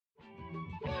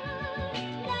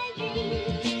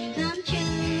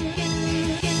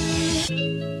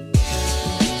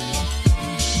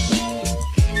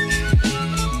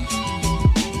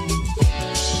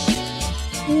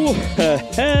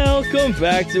Welcome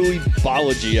back to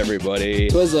Weebology, everybody.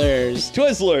 Twizzlers.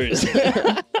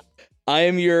 I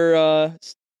am your,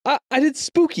 I did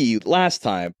spooky last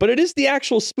time, but it is the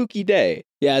actual spooky day.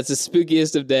 Yeah, it's the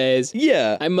spookiest of days.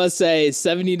 Yeah. I must say,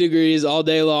 70 degrees all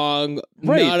day long.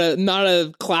 Right. Not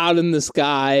a cloud in the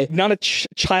sky. Not a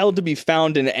child to be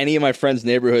found in any of my friends'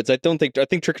 neighborhoods. I think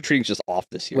trick-or-treating's just off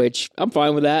this year. Which, I'm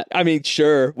fine with that. I mean,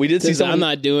 sure. We did see someone. I'm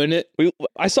not doing it.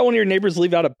 I saw one of your neighbors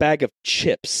leave out a bag of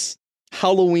chips.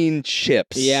 Halloween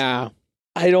chips. Yeah.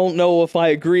 I don't know if I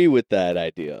agree with that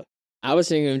idea. I was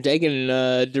thinking of taking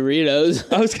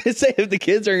Doritos. I was gonna say if the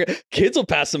kids will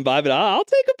pass them by, but I'll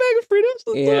take a bag of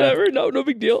Fritos. Yeah. Whatever, no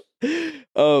big deal.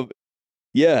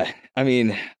 Yeah. I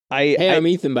mean, I'm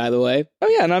Ethan, by the way. Oh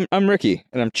yeah, and I'm Ricky,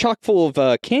 and I'm chock full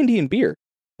of candy and beer.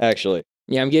 Actually.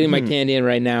 Yeah, I'm getting my candy in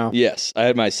right now. Yes, I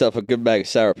had myself a good bag of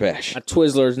Sour Patch.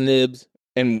 Twizzlers nibs.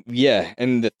 And yeah,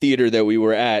 and the theater that we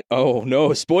were at. Oh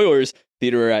no, spoilers!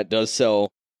 Theater we're at does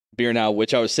sell beer now,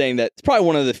 which I was saying that it's probably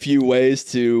one of the few ways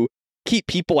to keep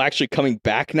people actually coming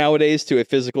back nowadays to a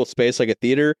physical space like a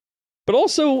theater. But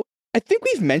also, I think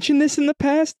we've mentioned this in the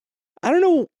past. I don't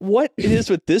know what it is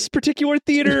with this particular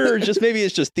theater, or just maybe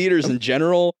it's just theaters in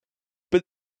general, but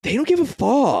they don't give a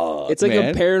fuck. It's like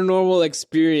a paranormal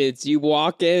experience. You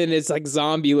walk in and it's like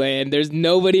Zombieland. There's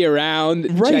nobody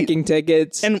around checking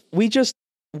tickets. And we just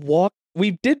walk.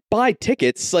 We did buy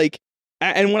tickets,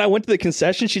 and when I went to the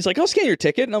concession, she's like, "I'll scan your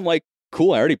ticket," and I'm like,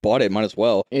 "Cool, I already bought it. Might as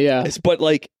well." Yeah. But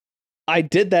I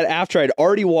did that after I'd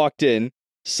already walked in,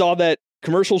 saw that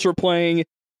commercials were playing.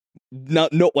 There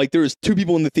was two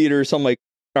people in the theater, so I'm like,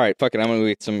 all right, fuck it, I'm gonna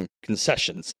get some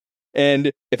concessions.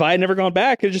 And if I had never gone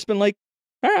back, it'd just been like,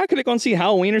 all right, I could have gone see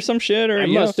Halloween or some shit. Or I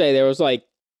must say, there was a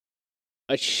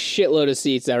shitload of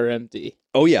seats that were empty.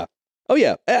 Oh yeah.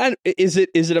 And is it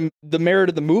the merit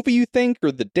of the movie, you think,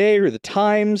 or the day, or the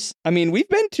times? I mean, we've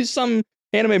been to some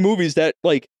anime movies that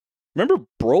remember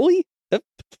Broly? That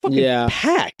fucking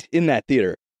packed in that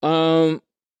theater. I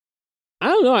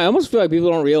don't know. I almost feel like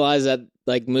people don't realize that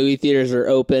movie theaters are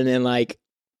open and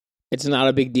it's not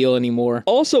a big deal anymore.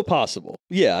 Also possible.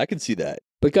 Yeah, I can see that.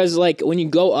 Because when you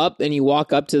go up and you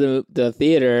walk up to the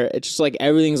theater, it's just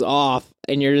everything's off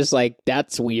and you're just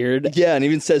that's weird. Yeah, and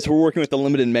even says we're working with a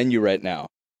limited menu right now.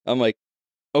 I'm like,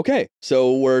 okay,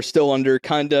 so we're still under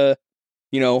kind of,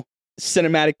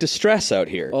 cinematic distress out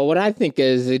here. Well, what I think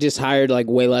is they just hired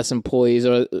way less employees,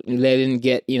 or they didn't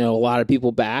get, a lot of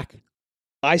people back.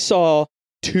 I saw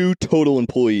 2 total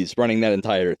employees running that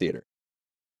entire theater.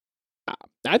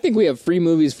 I think we have free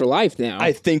movies for life now.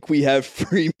 I think we have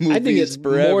free movies forever. I think it's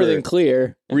more than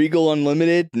clear. Regal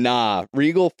Unlimited? Nah.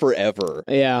 Regal forever.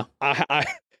 Yeah. I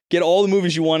get all the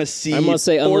movies you want to see. I must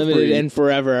say Unlimited and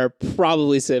Forever are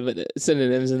probably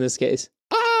synonyms in this case.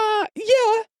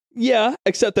 Yeah.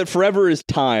 Except that Forever is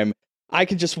time. I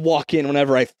can just walk in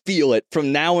whenever I feel it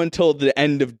from now until the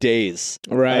end of days.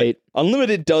 Right.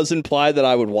 Unlimited does imply that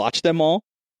I would watch them all,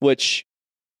 which...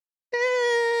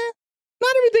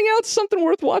 not everything else is something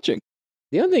worth watching.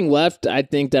 The only thing left, I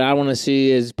think, that I want to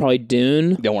see is probably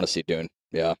Dune. Don't want to see Dune.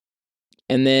 Yeah.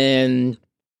 And then...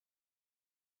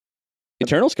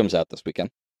 Eternals comes out this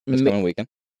coming weekend.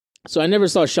 So I never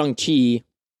saw Shang-Chi,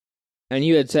 and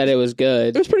you had said it was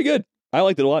good. It was pretty good. I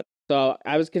liked it a lot. So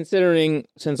I was considering,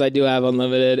 since I do have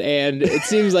Unlimited, and it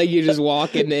seems like you just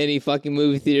walk into any fucking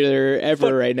movie theater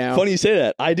ever right now. Funny you say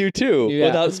that. I do too,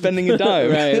 without spending a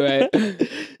dime. Right.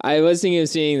 I was thinking of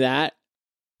seeing that,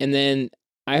 and then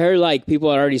I heard people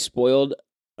had already spoiled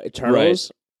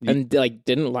Eternals and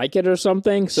didn't like it or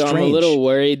something. So I'm a little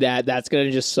worried that that's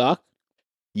gonna just suck.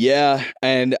 Yeah,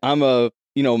 and I'm a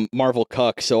Marvel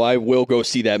cuck, so I will go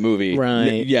see that movie.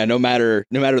 Right. Yeah, no matter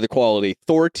the quality.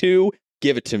 Thor 2.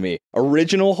 Give it to me.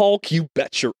 Original Hulk, you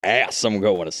bet your ass I'm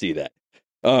going to see that.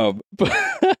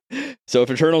 So if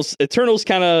Eternals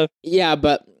kind of... Yeah,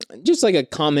 but just a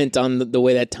comment on the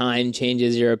way that time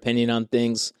changes your opinion on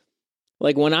things.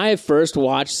 When I first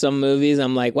watched some movies,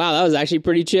 I'm like, wow, that was actually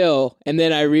pretty chill. And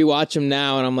then I rewatch them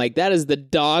now, and I'm like, that is the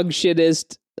dog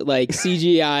shittest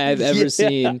CGI I've ever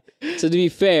seen. So to be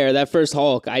fair, that first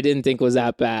Hulk, I didn't think was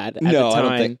that bad at the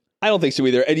time. I don't think so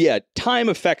either. And yeah, time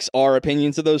affects our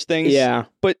opinions of those things. Yeah.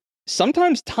 But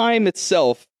sometimes time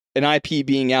itself, an IP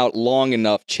being out long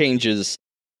enough, changes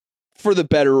for the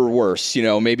better or worse.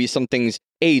 Maybe some things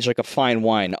age like a fine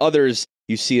wine. Others,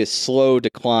 you see a slow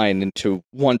decline into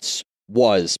once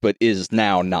was, but is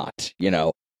now not,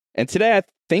 And today, I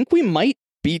think we might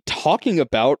be talking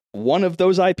about one of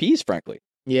those IPs, frankly.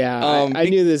 Yeah, I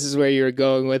knew this is where you were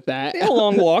going with that. A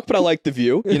long walk, but I like the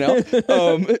view,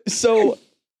 So...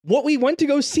 what we went to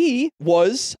go see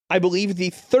was, I believe,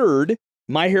 the 3rd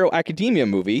My Hero Academia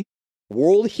movie,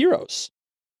 World Heroes.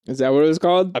 Is that what it was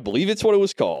called? I believe it's what it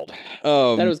was called.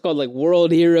 That it was called like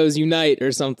World Heroes Unite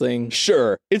or something.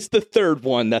 Sure. It's the third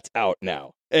one that's out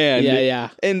now. And yeah.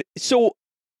 And so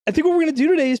I think what we're going to do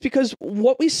today is because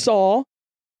what we saw,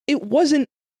 it wasn't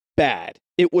bad.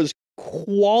 It was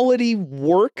quality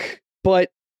work, but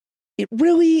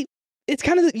it's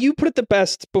kind of, you put it the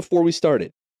best before we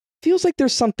started. Feels like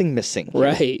there's something missing here.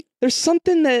 Right. There's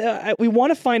something that we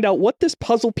want to find out what this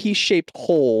puzzle piece shaped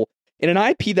hole in an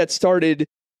IP that started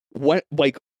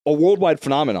like a worldwide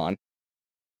phenomenon.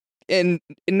 And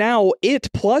now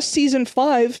it plus season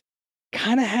 5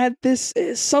 kind of had this,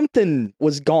 something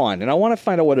was gone. And I want to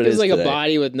find out what it is. It's like today. a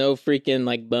body with no freaking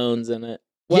like bones in it.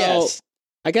 Well, yes.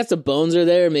 I guess the bones are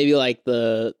there. Maybe like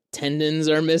the tendons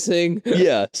are missing.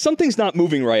 Yeah. Something's not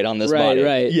moving right on this body.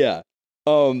 Right. Yeah.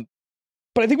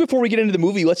 But I think before we get into the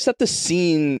movie, let's set the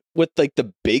scene with like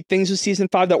the big things of season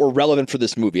 5 that were relevant for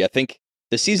this movie. I think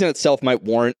the season itself might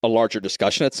warrant a larger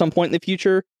discussion at some point in the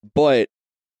future, but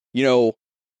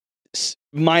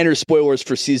minor spoilers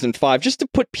for season 5, just to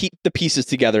put the pieces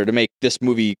together to make this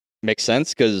movie make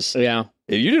sense. Because yeah,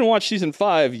 if you didn't watch season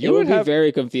 5, it would be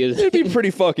very confusing. It'd be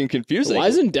pretty fucking confusing. Why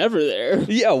is Endeavor there?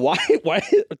 Yeah, why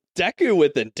Deku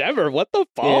with Endeavor? What the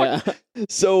fuck? Yeah.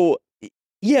 So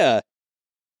yeah.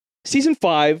 Season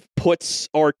 5 puts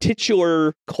our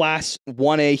titular Class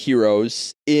 1A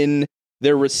heroes in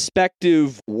their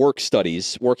respective work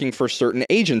studies, working for certain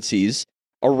agencies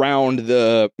around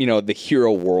the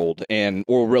hero world,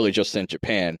 or really just in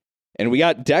Japan. And we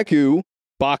got Deku,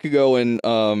 Bakugo, and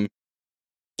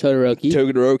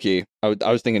Todoroki.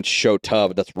 I was thinking Shoto,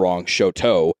 but that's wrong.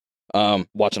 Shoto.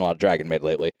 Watching a lot of Dragon Maid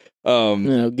lately.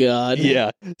 Oh God.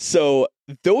 Yeah. So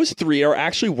those 3 are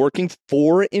actually working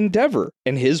for Endeavor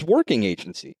and his working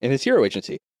agency and his hero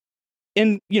agency.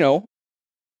 And,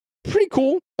 pretty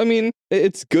cool. I mean,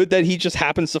 it's good that he just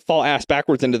happens to fall ass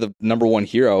backwards into the number 1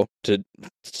 hero to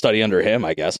study under him,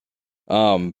 I guess.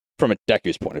 From a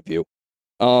Deku's point of view.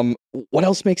 What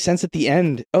else makes sense at the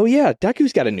end? Oh yeah,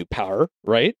 Deku's got a new power,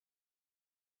 right?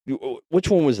 Which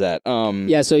one was that?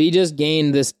 Yeah, so he just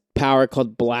gained this power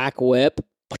called Black Whip.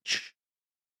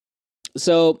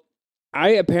 So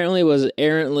I apparently was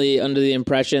errantly under the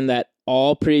impression that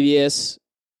all previous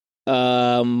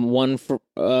all for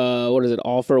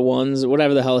ones,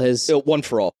 whatever the hell his one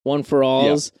for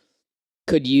alls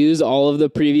could use all of the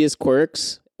previous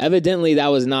quirks. Evidently that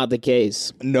was not the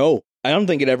case. No, I don't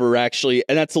think it ever actually,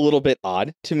 and that's a little bit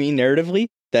odd to me narratively,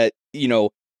 that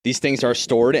these things are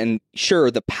stored, and sure,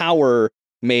 the power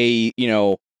may,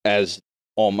 as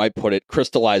all might put it,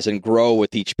 crystallize and grow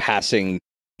with each passing,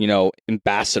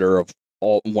 ambassador of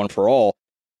all one for all.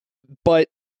 But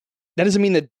that doesn't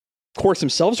mean that quirks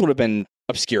themselves would have been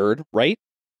obscured, right?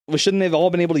 Well, shouldn't they have all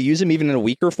been able to use them even in a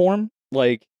weaker form?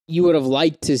 Like, you would have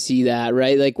liked to see that,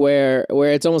 right? Like where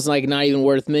it's almost like not even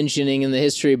worth mentioning in the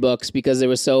history books because they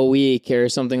were so weak or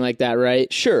something like that,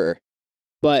 right? Sure.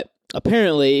 But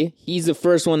apparently, he's the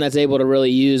first one that's able to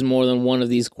really use more than one of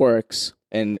these quirks.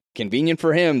 And convenient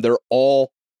for him, they're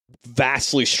all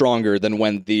vastly stronger than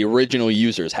when the original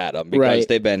users had them, because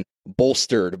they've been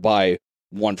bolstered by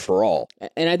one for all.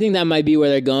 And I think that might be where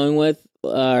they're going with,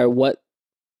 what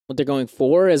they're going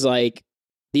for is like,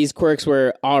 these quirks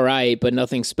were all right, but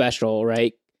nothing special,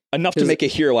 right? Enough to make a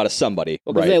hero out of somebody.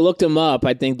 Well, because they looked him up,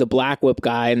 I think, the Black Whip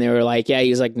guy, and they were like, yeah,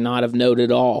 he's like not of note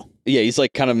at all. Yeah, he's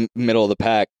like kind of middle of the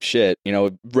pack shit,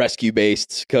 rescue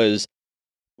based, because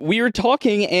we were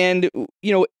talking and,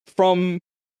 from,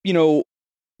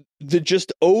 the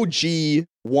just OG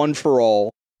one for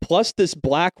all plus this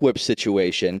Black Whip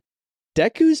situation,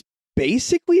 Deku's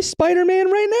basically Spider-Man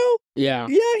right now. Yeah.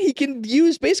 Yeah, he can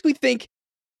basically think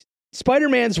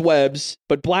Spider-Man's webs,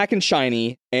 but black and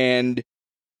shiny, and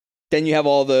then you have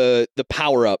all the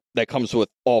power-up that comes with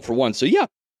all for one. So yeah.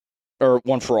 Or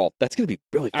one for all. That's going to be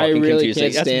really fucking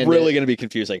confusing. That's really going to be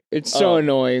confusing. It's so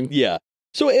annoying. Yeah.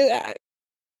 So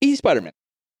he's Spider-Man.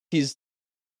 He's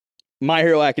My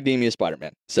Hero Academia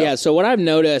Spider-Man. So. Yeah, so what I've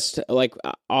noticed, like,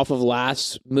 off of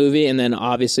last movie, and then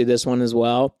obviously this one as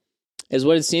well, is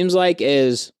what it seems like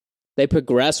is they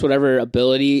progress whatever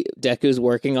ability Deku's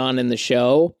working on in the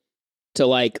show to,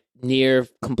 like, near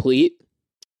complete.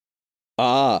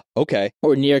 Ah, okay.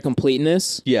 Or near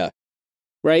completeness. Yeah.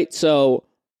 Right? So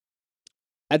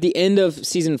at the end of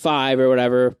season 5 or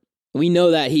whatever, we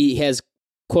know that he has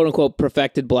quote unquote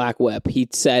perfected Black Whip. He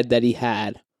said that he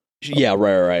had. Yeah,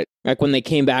 right. Like when they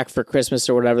came back for Christmas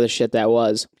or whatever the shit that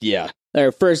was. Yeah.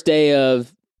 Or first day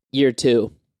of year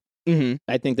 2. Mm-hmm.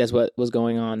 I think that's what was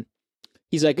going on.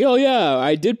 He's like, oh yeah,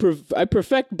 I did. I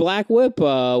perfect Black Whip.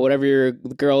 Whatever your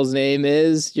girl's name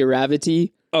is,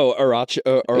 Uravity. Oh,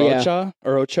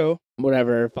 Orocho.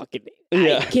 whatever. Fucking,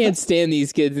 Yeah. I can't stand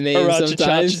these kids' names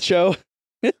sometimes. Cho.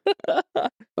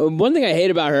 One thing I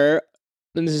hate about her,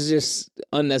 and this is just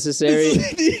unnecessary,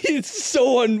 It's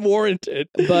so unwarranted.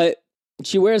 but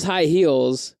she wears high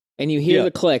heels, and you hear Yeah.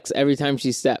 the clicks every time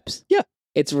she steps. Yeah.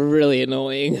 It's really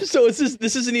annoying. So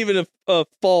this isn't even a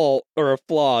fault or a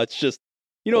flaw. It's just,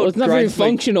 Well, it's not very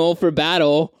functional for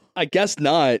battle. I guess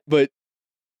not, but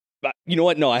you know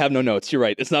what? No, I have no notes. You're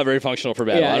right. It's not very functional for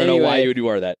battle. Yeah, I don't know why anyway. you would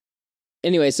wear that.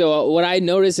 Anyway, so what I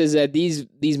notice is that these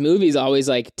movies always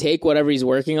like take whatever he's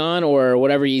working on or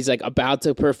whatever he's like about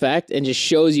to perfect and just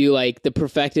shows you like the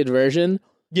perfected version.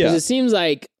 Yeah. Because it seems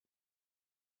like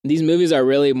these movies are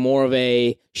really more of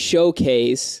a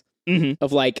showcase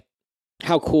of like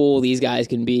how cool these guys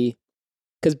can be.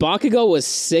 Because Bakugo was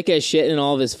sick as shit in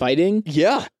all of his fighting.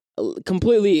 Yeah.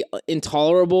 Completely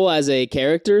intolerable as a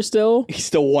character still. He's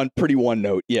still pretty one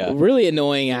note. Yeah. Really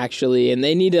annoying actually, and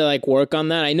they need to like work on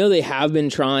that. I know they have been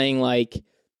trying like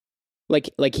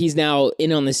he's now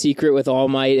in on the secret with All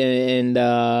Might and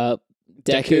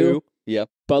Deku. Yeah.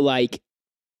 But like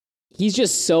he's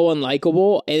just so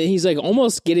unlikable, and he's like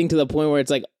almost getting to the point where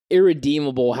it's like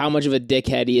irredeemable how much of a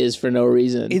dickhead he is for no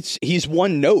reason. He's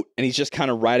one note and he's just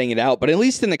kind of writing it out. But at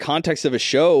least in the context of a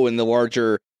show and the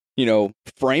larger,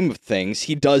 frame of things,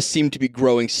 he does seem to be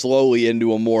growing slowly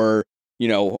into a more,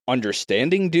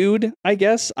 understanding dude, I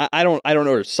guess. I don't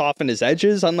know, to soften his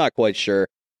edges. I'm not quite sure.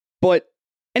 But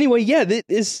anyway, yeah,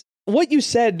 what you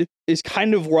said is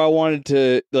kind of where I wanted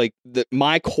to,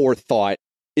 my core thought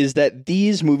is that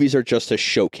these movies are just a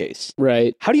showcase.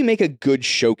 Right. How do you make a good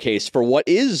showcase for what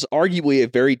is arguably a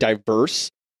very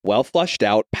diverse, well fleshed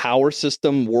out power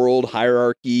system, world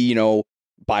hierarchy,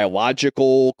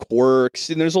 biological quirks,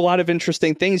 and there's a lot of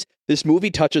interesting things. This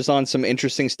movie touches on some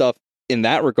interesting stuff in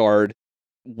that regard,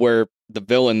 where the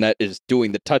villain that is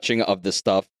doing the touching of this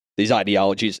stuff, these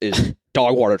ideologies, is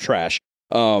dog water trash.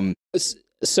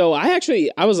 So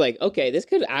I was like, okay, this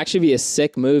could actually be a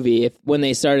sick movie when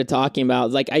they started talking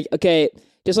about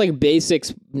just like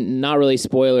basics, not really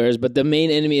spoilers, but the main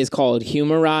enemy is called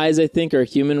Humorize, I think, or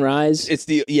Human Rise. It's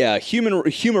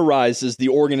Humorize is the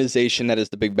organization that is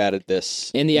the big bad at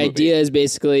this. And the movie. idea is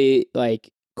basically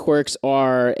like quirks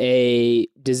are a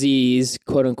disease,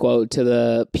 quote unquote, to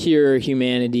the pure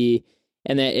humanity,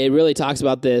 and that it really talks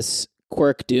about this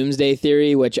quirk doomsday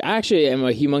theory, which I actually am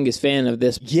a humongous fan of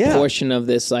this portion of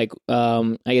this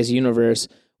universe,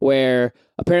 where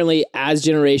apparently as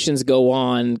generations go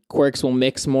on, quirks will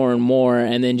mix more and more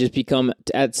and then just become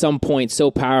at some point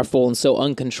so powerful and so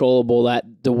uncontrollable that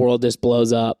the world just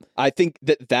blows up. I think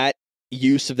that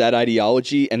use of that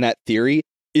ideology and that theory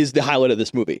is the highlight of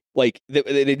this movie. Like they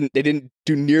didn't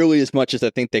do nearly as much as I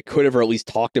think they could have, or at least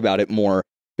talked about it more,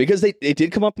 because it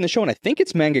did come up in the show, and I think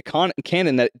it's manga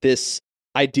canon that this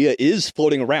idea is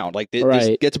floating around. Like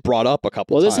this gets brought up a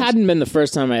couple times. Well, this hadn't been the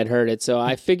first time I had heard it, so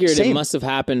I figured Same. It must have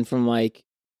happened from like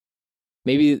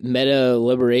maybe Meta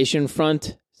Liberation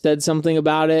Front said something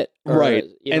about it. Right.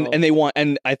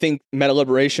 And I think Meta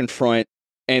Liberation Front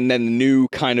and then the new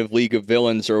kind of League of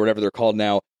Villains or whatever they're called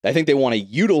now, I think they want to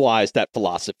utilize that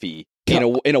philosophy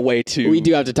in a way to... We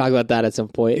do have to talk about that at some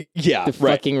point. Yeah, the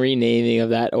fucking renaming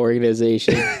of that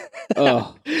organization.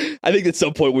 Oh, I think at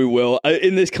some point we will.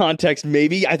 In this context,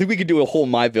 maybe. I think we could do a whole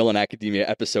My Villain Academia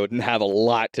episode and have a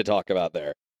lot to talk about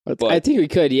there. But I think we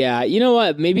could, yeah. You know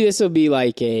what? Maybe this will be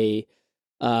like a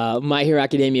My Hero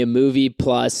Academia movie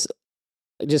plus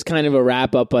just kind of a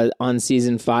wrap up on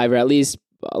season 5, or at least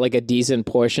like a decent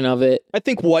portion of it. I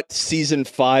think what season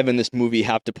 5 and this movie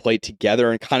have to play together,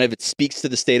 and kind of it speaks to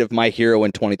the state of My Hero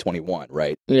in 2021,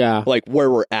 right? Yeah. Like where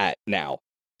we're at now.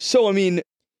 So, I mean...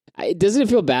 Doesn't it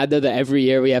feel bad, though, that every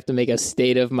year we have to make a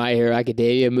State of My Hero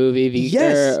Academia movie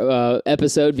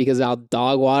episode because how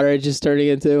dog water it's just turning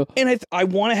into? And I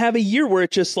want to have a year where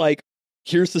it's just like,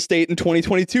 here's the state in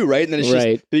 2022, right? And then it's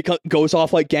just goes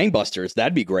off like gangbusters.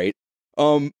 That'd be great.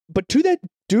 But to that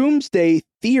doomsday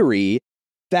theory,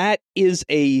 that is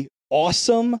a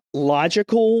awesome,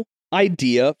 logical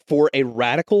idea for a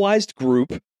radicalized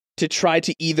group to try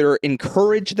to either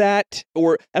encourage that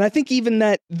and I think even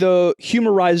that the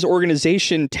Humorize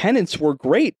organization tenets were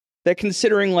great, that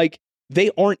considering like they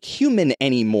aren't human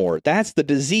anymore. That's the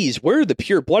disease. We're the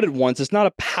pure blooded ones. It's not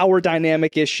a power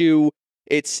dynamic issue.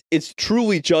 It's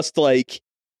truly just like,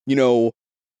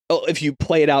 if you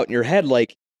play it out in your head,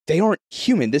 like they aren't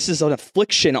human. This is an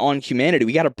affliction on humanity.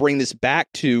 We got to bring this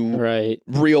back to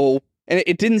real. And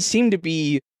it didn't seem to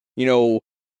be,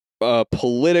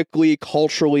 politically,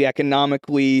 culturally,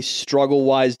 economically,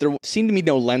 struggle-wise, there seemed to be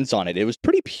no lens on it. It was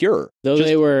pretty pure. Though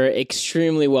they were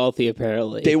extremely wealthy,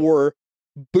 apparently. They were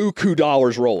buku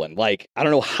dollars rolling. Like, I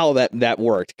don't know how that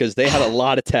worked because they had a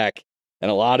lot of tech and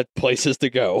a lot of places to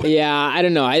go. Yeah, I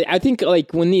don't know. I think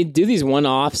like when you do these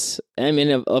one-offs, I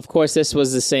mean, of course, this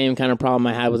was the same kind of problem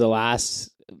I had with the last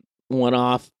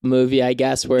one-off movie, I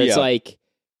guess, where it's like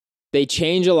they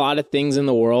change a lot of things in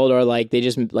the world, or like they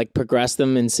just like progress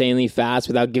them insanely fast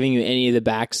without giving you any of the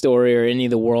backstory or any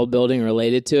of the world building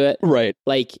related to it. Right.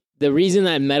 Like the reason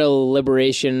that Metal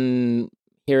Liberation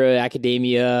Hero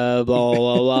Academia blah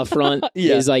blah blah front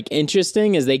is like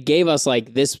interesting is they gave us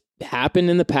like this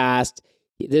happened in the past.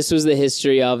 This was the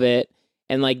history of it.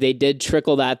 And like they did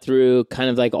trickle that through kind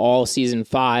of like all season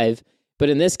 5. But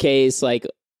in this case, like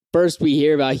first we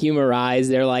hear about Humorize.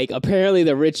 They're like apparently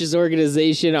the richest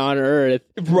organization on Earth.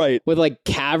 Right. With like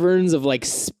caverns of like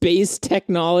space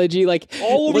technology. Like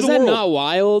all over was the that world. Not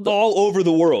wild? All over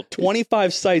the world.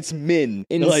 25 sites min.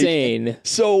 Insane. Like,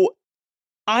 so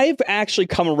I've actually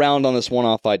come around on this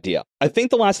one-off idea. I think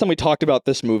the last time we talked about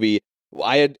this movie,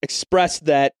 I had expressed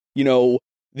that, you know,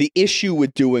 the issue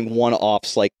with doing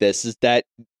one-offs like this is that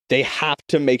they have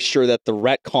to make sure that the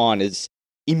retcon is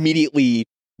immediately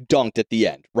dunked at the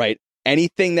end, right?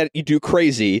 Anything that you do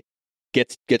crazy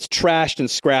gets trashed and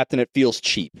scrapped and it feels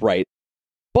cheap, right?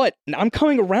 But I'm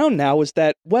coming around now is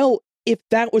that, well, if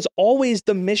that was always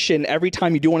the mission every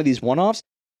time you do one of these one-offs,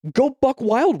 go buck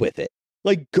wild with it.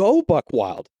 Like, go buck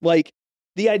wild. Like,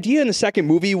 the idea in the second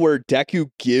movie where Deku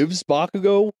gives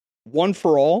Bakugo one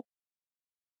for all,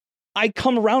 I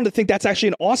come around to think that's actually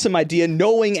an awesome idea,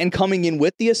 knowing and coming in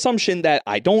with the assumption that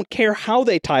I don't care how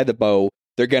they tie the bow,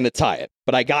 they're going to tie it.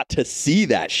 But I got to see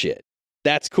that shit.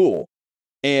 That's cool.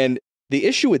 And the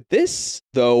issue with this,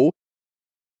 though,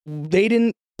 they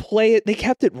didn't play it. They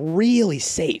kept it really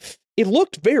safe. It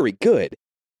looked very good,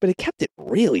 but it kept it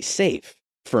really safe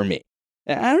for me.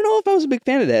 And I don't know if I was a big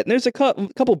fan of that. And there's a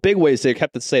couple big ways they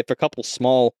kept it safe, a couple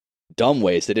small, dumb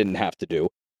ways they didn't have to do.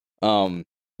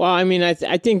 Well, I mean, I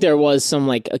think there was some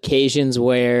like occasions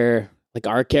where like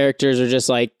our characters are just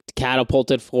like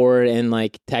catapulted forward in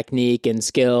like technique and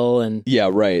skill and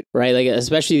right, like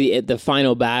especially the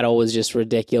final battle was just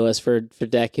ridiculous for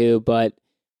Deku. But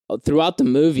throughout the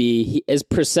movie, his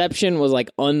perception was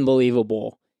like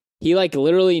unbelievable. He like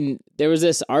literally there was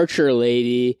this archer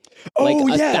lady like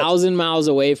 1,000 miles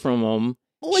away from him,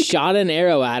 like, shot an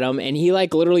arrow at him, and he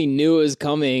like literally knew it was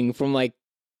coming from like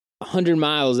 100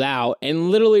 miles out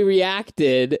and literally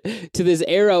reacted to this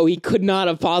arrow he could not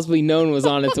have possibly known was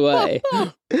on its way.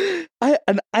 I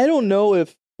don't know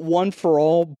if One for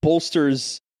All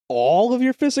bolsters all of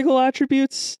your physical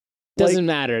attributes. Doesn't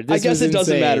matter. I guess it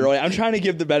doesn't matter. Right? I'm trying to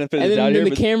give the benefit of the doubt here. And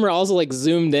then the camera also like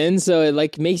zoomed in, so it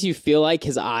like makes you feel like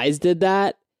his eyes did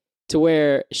that. To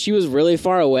where she was really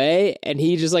far away and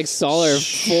he just like saw her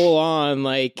full on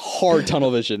like hard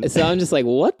tunnel vision. So I'm just like,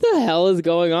 what the hell is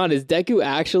going on? Is Deku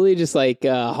actually just like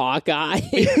Hawkeye?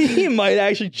 He might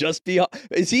actually just be.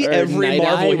 Is he or every Night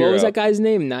Marvel Eye? hero? What was that guy's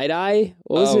name? Night Eye?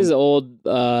 What was his old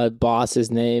boss's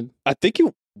name? I think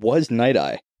it was Night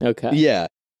Eye. Okay. Yeah.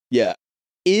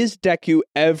 Is Deku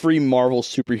every Marvel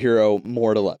superhero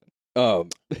more at 11?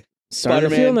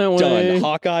 Spider-Man, done.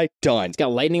 Hawkeye, done. He's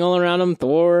got lightning all around him.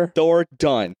 Thor,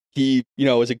 done. He,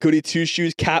 is a goody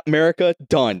two-shoes. Cap America,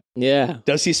 done. Yeah.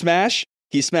 Does he smash?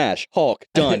 He smash. Hulk,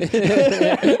 done.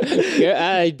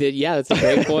 I did. Yeah, that's a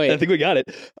great point. I think we got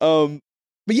it. But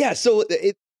yeah, so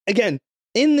again,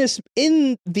 in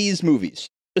these movies,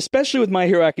 especially with My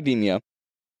Hero Academia,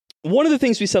 one of the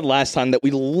things we said last time that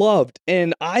we loved,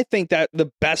 and I think that the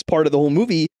best part of the whole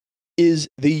movie is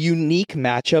the unique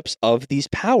matchups of these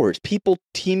powers. People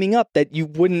teaming up that you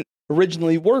wouldn't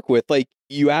originally work with, like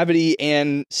Uavity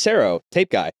and Sero,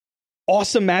 Tape Guy.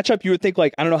 Awesome matchup. You would think,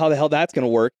 like, I don't know how the hell that's going to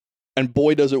work. And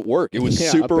boy, does it work. It was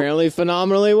super. Apparently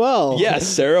phenomenally well. Yes,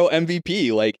 Sero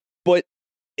MVP. Like, but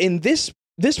in this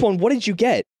one, what did you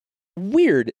get?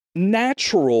 Weird,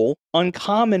 natural,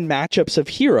 uncommon matchups of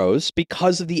heroes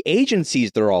because of the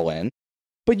agencies they're all in.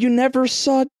 But you never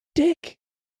saw dick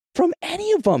from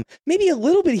any of them. Maybe a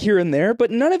little bit here and there, but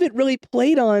none of it really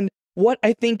played on what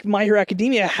I think My Hero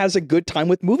Academia has a good time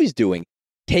with movies doing.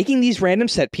 Taking these random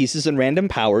set pieces and random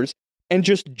powers and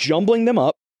just jumbling them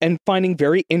up and finding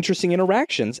very interesting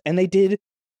interactions. And they did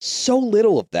so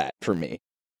little of that for me.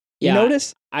 You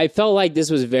notice? I felt like this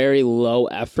was very low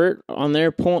effort on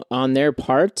their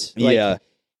part. Like, yeah.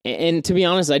 And to be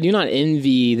honest, I do not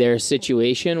envy their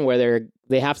situation where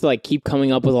they have to like keep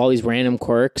coming up with all these random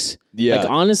quirks. Yeah. Like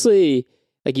honestly,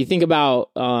 like you think about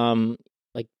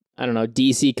like I don't know,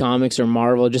 DC Comics or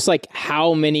Marvel, just like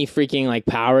how many freaking like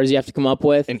powers you have to come up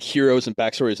with. And heroes and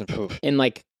backstories and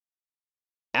like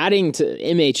adding to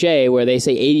MHA where they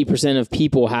say 80% of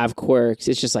people have quirks.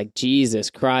 It's just like Jesus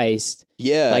Christ.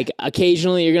 Yeah. Like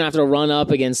occasionally you're gonna have to run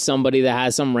up against somebody that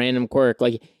has some random quirk.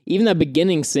 Like even that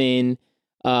beginning scene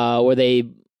where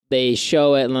they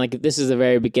show it, and like this is the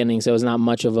very beginning, so it's not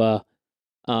much of a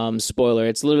spoiler.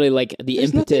 It's literally like the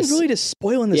There's impetus. nothing really to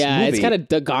spoil in this movie. Yeah, it's kind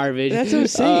of garbage. That's what I'm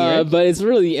saying, right? But it's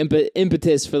really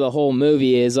impetus for the whole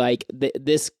movie is like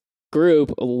this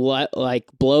group like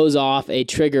blows off a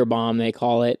trigger bomb, they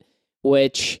call it,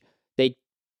 which they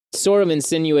sort of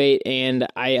insinuate, and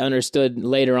I understood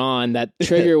later on that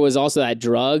trigger was also that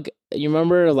drug. You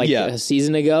remember, like a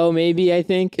season ago, maybe, I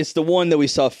think? It's the one that we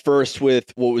saw first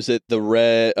with, what was it, the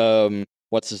red,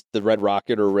 the Red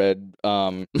Rocket or Red,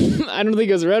 I don't think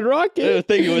it was Red Rocket. I don't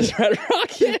think it was Red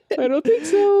Rocket. I don't think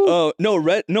so.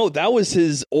 No, that was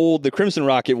the Crimson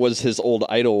Rocket was his old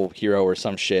idol hero or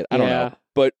some shit. I don't know.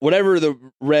 But whatever the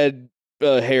red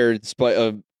haired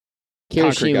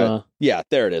Kirishima. Yeah,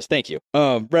 there it is. Thank you.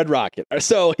 Red Rocket.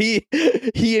 So he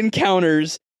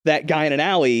encounters that guy in an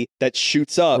alley that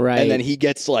shoots up, and then he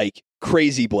gets like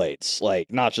crazy blades,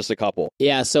 like not just a couple.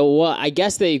 Yeah, so I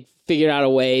guess they figured out a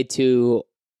way to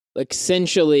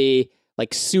essentially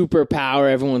like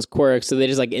superpower everyone's quirks, so they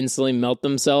just like instantly melt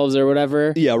themselves or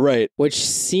whatever. Yeah, right. Which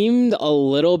seemed a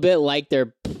little bit like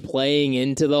they're playing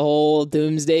into the whole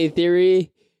doomsday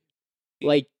theory.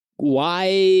 Like,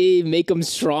 why make them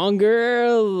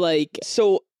stronger? Like,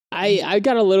 so I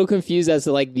got a little confused as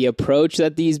to like the approach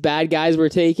that these bad guys were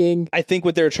taking. I think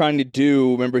what they're trying to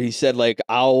do, remember he said like,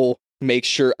 I'll make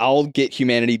sure I'll get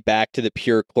humanity back to the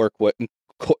pure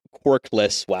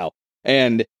quirkless. Wow.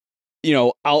 And you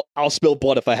know, I'll spill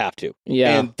blood if I have to.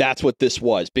 Yeah. And that's what this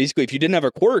was. Basically, if you didn't have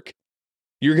a quirk,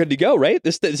 you're good to go, right?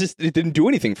 This it didn't do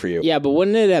anything for you. Yeah, but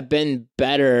wouldn't it have been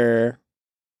better?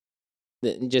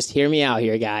 Just hear me out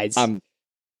here, guys.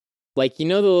 Like, you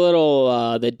know the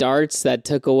little the darts that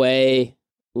took away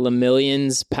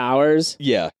Lemillion's powers?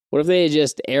 Yeah. What if they had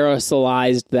just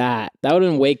aerosolized that? That would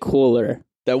have been way cooler.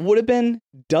 That would have been,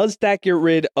 does that get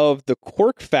rid of the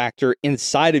quirk factor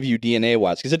inside of you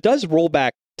DNA-wise? Because it does roll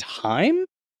back time,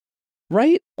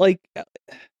 right? Like,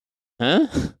 huh?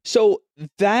 So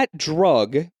that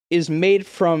drug is made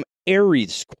from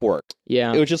Ares quirk.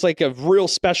 Yeah. It was just like a real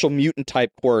special mutant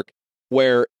type quirk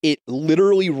where it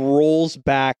literally rolls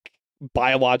back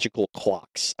biological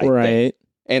clocks, I think.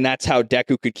 And that's how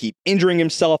Deku could keep injuring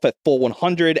himself at full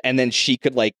 100, and then she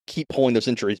could like keep pulling those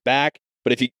injuries back.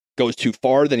 But if he goes too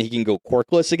far, then he can go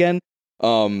quirkless again.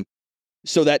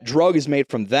 So that drug is made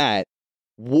from that.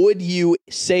 Would you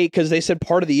say, because they said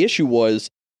part of the issue was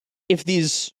if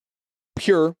these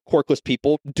pure quirkless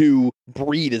people do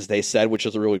breed, as they said, which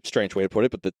is a really strange way to put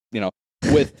it, but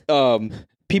with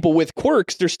people with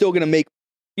quirks, they're still going to make,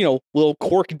 little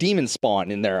quirk demon spawn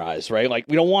in their eyes, right? Like,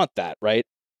 we don't want that, right?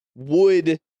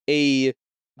 Would I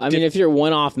mean, if you're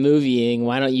one-off movieing,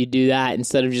 why don't you do that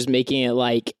instead of just making it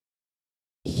like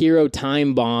hero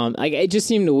time bomb? Like, it just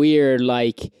seemed weird.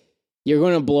 Like, you're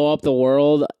going to blow up the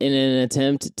world in an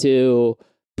attempt to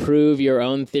prove your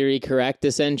own theory correct,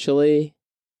 essentially.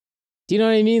 Do you know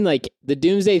what I mean? Like, the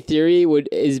doomsday theory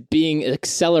is being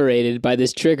accelerated by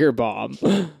this trigger bomb.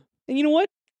 And you know what?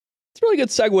 It's a really good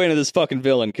segue into this fucking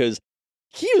villain, because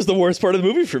he was the worst part of the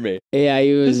movie for me. Yeah,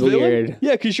 he was weird. Villain?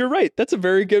 Yeah, because you're right. That's a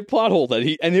very good plot hole and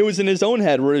it was in his own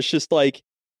head where it's just like,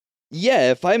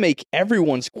 yeah, if I make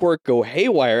everyone's quirk go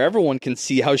haywire, everyone can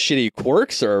see how shitty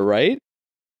quirks are, right?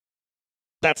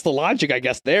 That's the logic, I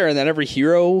guess, there. And then every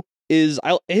hero his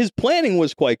planning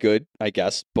was quite good, I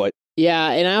guess, but yeah,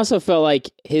 and I also felt like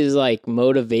his like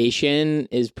motivation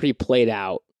is pretty played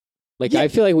out. Like, yeah. I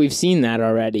feel like we've seen that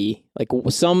already. Like,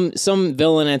 some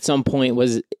villain at some point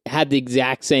had the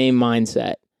exact same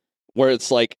mindset. Where it's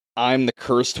like, I'm the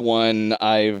cursed one,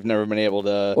 I've never been able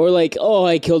to... Or like, oh,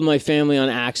 I killed my family on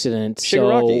accident.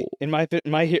 Shigaraki, in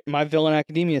my Villain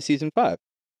Academia Season 5.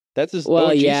 That's his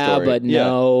OG story. But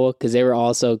no, because they were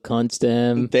also cunts to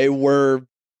him. They were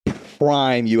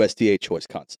prime USDA choice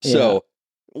cunts. Yeah. So,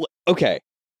 okay.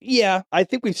 Yeah, I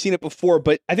think we've seen it before,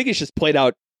 but I think it's just played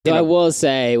out. So I will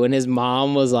say, when his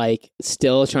mom was like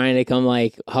still trying to come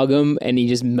like hug him, and he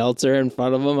just melts her in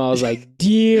front of him, I was like,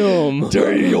 "Damn,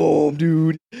 damn,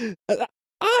 dude!"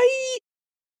 I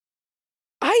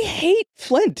hate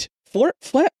Flint.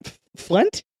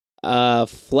 Flint.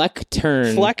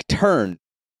 Fleckturn.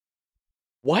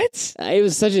 What? It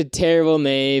was such a terrible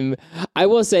name. I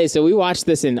will say, so we watched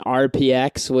this in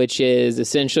RPX, which is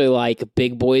essentially like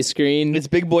big boy screen. It's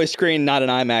big boy screen, not an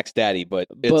IMAX daddy, but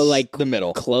it's like the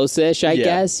middle. Close-ish, I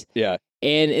guess. Yeah.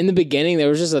 And in the beginning, there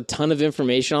was just a ton of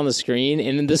information on the screen,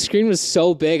 and the screen was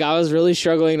so big, I was really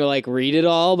struggling to like read it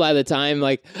all by the time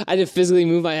like I had to physically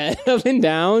move my head up and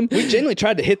down. We genuinely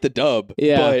tried to hit the dub,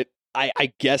 but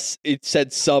I guess it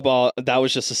said sub. That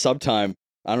was just a sub time.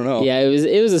 I don't know. Yeah,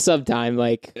 it was a sub time,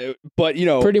 like, But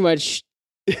pretty much,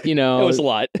 it was a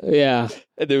lot. Yeah,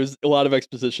 There was a lot of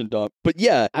exposition dump. But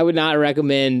yeah, I would not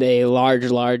recommend a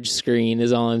large screen.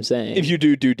 Is all I'm saying. if you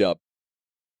do dub.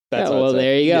 That's Yeah, what I'd well, say.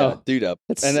 there you go. Yeah, do dub.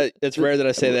 That's- And it's rare that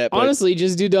I say that. But Honestly,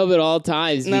 just do dub at all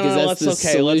times No, because no, that's that's the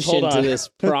okay. Let's solution hold to on. this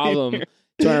problem,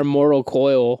 to our mortal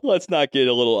coil. let's not get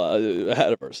a little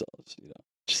ahead of ourselves.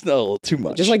 Just not a little too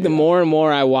much. Just like the more and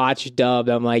more I watch dubbed,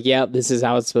 I'm like, yep, this is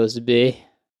how it's supposed to be.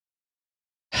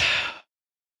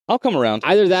 I'll come around.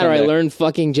 Either that or I someday. learned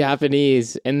fucking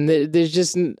Japanese, and there's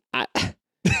just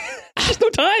There's no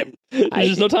time. There's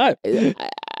just no time.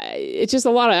 it's just a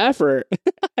lot of effort.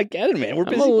 I get it, man. We're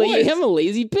I'm busy a, boys. I'm a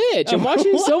lazy bitch. I'm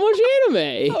watching so much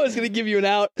anime. I was gonna give you an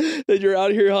out that you're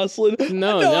out here hustling.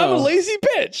 No, I'm a lazy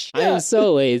bitch. I Yeah. am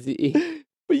so lazy.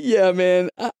 But yeah, man,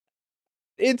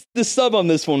 it's the sub on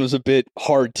this one was a bit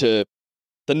hard to.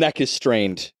 The neck is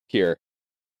strained here.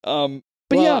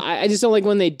 But Well, yeah, I just don't like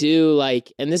when they do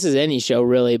like, and this is any show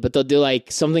really, but they'll do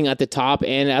like something at the top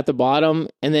and at the bottom,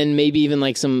 and then maybe even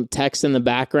like some text in the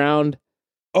background.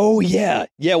 oh yeah,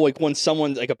 like when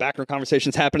someone's like a background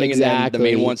conversation's happening and then the main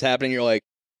Exactly. one's happening, you're like,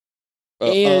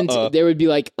 And there would be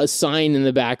like a sign in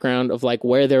the background of like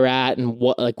where they're at and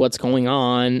what's going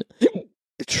on.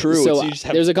 true. So you just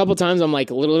have there's a couple times I'm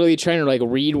like literally trying to like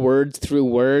read words through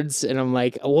words, and I'm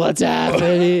like, what's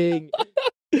happening?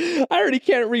 I already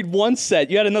can't read one set.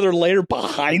 You had another layer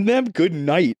behind them. Good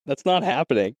night. That's not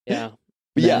happening. Yeah.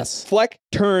 But Mess. yes, Fleck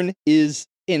Turn is,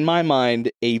 in my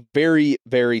mind, a very,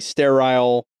 very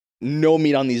sterile, no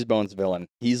meat on these bones villain.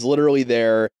 He's literally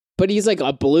there. But he's like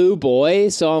a blue boy,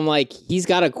 so I'm like, he's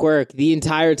got a quirk. The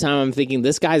entire time I'm thinking,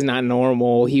 this guy's not a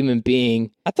normal human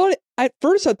being. At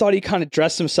first, I thought he kind of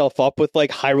dressed himself up with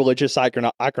like high religious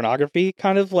iconography,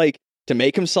 kind of like to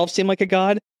make himself seem like a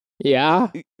god. Yeah?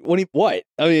 What?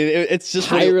 I mean, it's just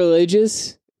High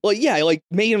religious? well, yeah, like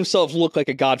made himself look like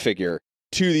a god figure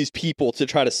to these people to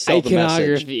try to sell the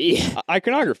message. Iconography.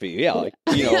 Iconography, yeah, like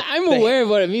I'm aware of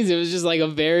what it means. It was just like a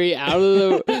very out of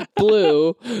the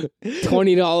blue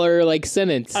 $20 like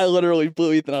sentence. I literally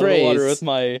blew Ethan out of the water Phrase. with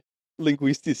my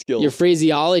linguistic skills. Your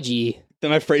phraseology.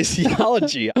 My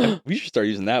phraseology. We should start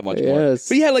using that much more. Yes.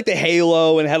 But he had like the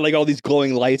halo and had like all these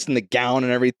glowing lights in the gown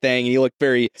and everything. And he looked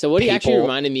very. So what he actually papal.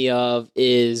 reminded me of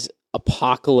is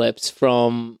Apocalypse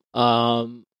from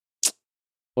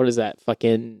what is that?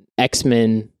 Fucking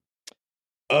X-Men.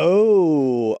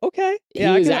 Oh, okay. He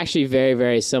was actually very,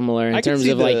 very similar in I can terms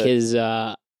see of like the- his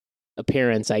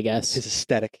appearance, I guess. his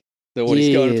aesthetic. So what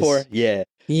he's going Yes. for. Yeah.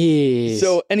 Yes.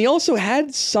 So, and he also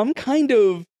had some kind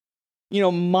of,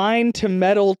 mind to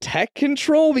metal tech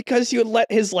control because he would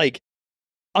let his like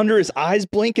under his eyes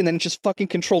blink and then just fucking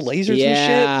control lasers and shit.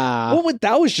 yeah.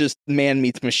 That was just man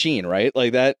meets machine, right?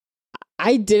 Like that.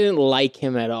 I didn't like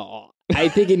him at all. I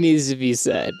think it needs to be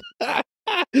said.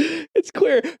 It's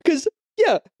clear because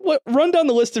run down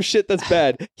the list of shit that's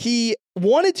bad. He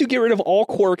wanted to get rid of all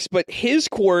quirks, but his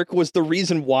quirk was the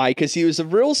reason why, because he was a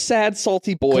real sad,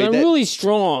 salty boy. I'm really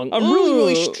strong. I'm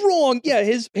really Ugh. strong. Yeah,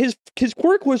 his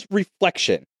quirk was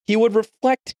reflection. He would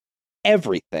reflect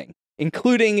everything,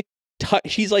 including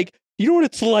touch. He's like, you know what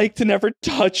it's like to never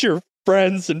touch your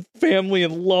friends and family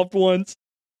and loved ones.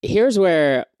 Here's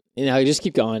where, just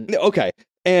keep going. Okay,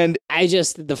 and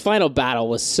The final battle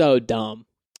was so dumb.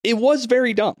 it was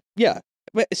very dumb. Yeah.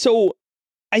 So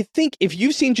I think if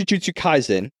you've seen Jujutsu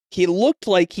Kaisen, he looked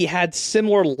like he had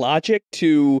similar logic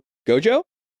to Gojo.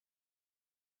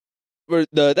 Or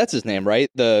that's his name, right?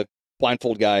 The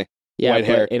blindfold guy. Yeah, White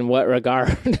but hair. in what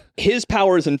regard? His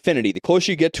power is infinity. The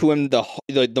closer you get to him,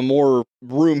 the more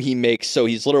room he makes. So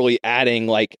he's literally adding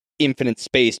like infinite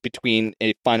space between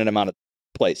a finite amount of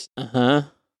place. Uh-huh.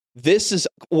 This is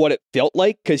what it felt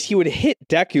like because he would hit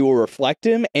Deku or reflect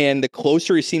him, and the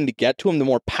closer he seemed to get to him, the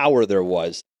more power there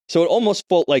was. So it almost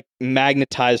felt like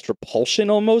magnetized repulsion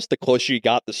almost. The closer you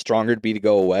got, the stronger it'd be to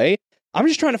go away. I'm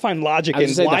just trying to find logic I was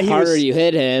in saying why the he harder was... you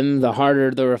hit him, the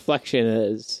harder the reflection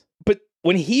is. But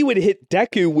when he would hit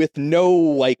Deku with no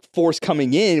like force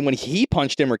coming in, when he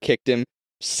punched him or kicked him,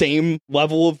 same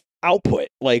level of output.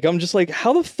 Like, I'm just like,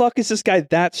 how the fuck is this guy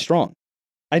that strong?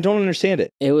 I don't understand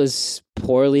it. It was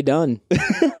poorly done.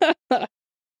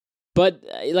 But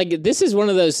like this is one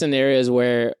of those scenarios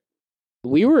where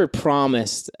we were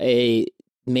promised a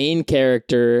main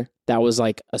character that was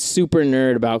like a super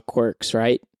nerd about quirks,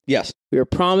 right? Yes. We were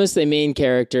promised a main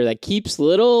character that keeps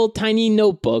little tiny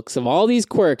notebooks of all these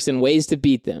quirks and ways to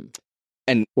beat them.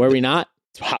 And were we not?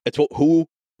 It's who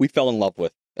we fell in love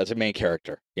with as a main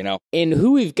character, you know? And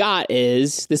who we've got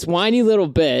is this whiny little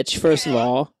bitch, first of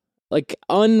all. like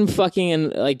unfucking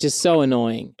and like just so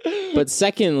annoying. But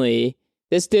secondly,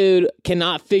 this dude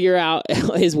cannot figure out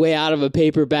his way out of a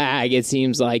paper bag, it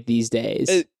seems like these days.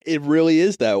 It really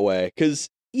is that way. Because,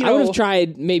 I would have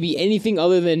tried maybe anything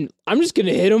other than, I'm just going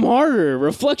to hit him harder.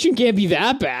 Reflection can't be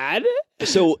that bad.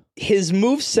 So his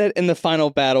moveset in the final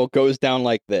battle goes down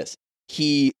like this.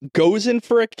 He goes in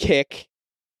for a kick,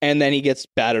 and then he gets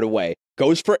batted away.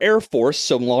 Goes for Air Force,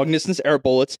 so long-distance air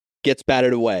bullets, gets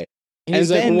batted away. And he's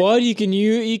like, what? You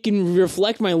can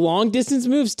reflect my long-distance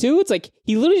moves, too? It's like,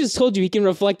 he literally just told you he can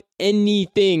reflect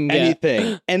anything.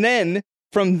 Anything. And then,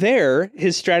 from there,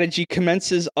 his strategy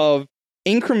commences of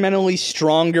incrementally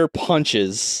stronger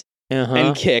punches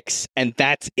and kicks, and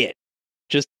that's it.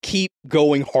 Just keep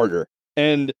going harder.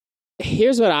 And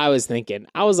here's what I was thinking.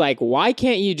 I was like, why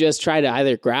can't you just try to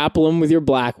either grapple him with your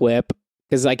black whip?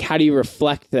 Because, like, how do you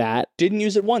reflect that? Didn't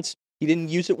use it once. He didn't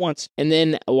use it once. And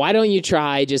then why don't you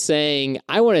try just saying,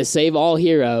 I want to save all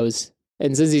heroes?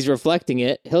 And since he's reflecting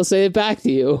it, he'll say it back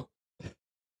to you.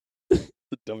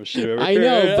 The dumbest shit I've ever I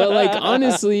know, but, like,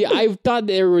 honestly, I thought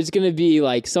there was going to be,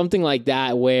 like, something like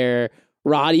that where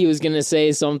Roddy was going to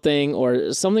say something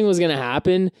or something was going to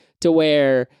happen to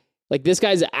where, like, this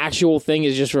guy's actual thing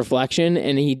is just reflection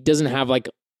and he doesn't have, like,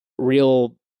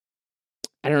 real,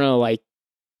 I don't know, like,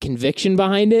 conviction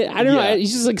behind it. I don't know.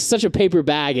 He's just, like, such a paper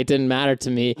bag. It didn't matter to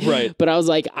me. Right. But I was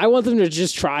like, I want them to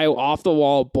just try off the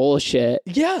wall bullshit.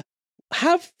 Yeah.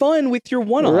 Have fun with your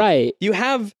one-off. Right. You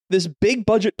have this big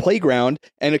budget playground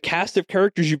and a cast of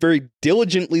characters you very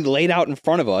diligently laid out in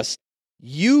front of us.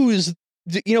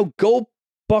 Go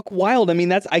buck wild. I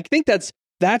mean, I think that's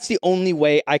the only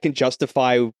way I can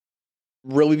justify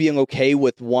really being okay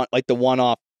with the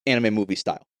one-off anime movie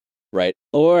style, right?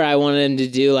 Or I wanted him to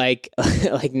do like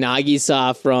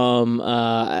Nagisa from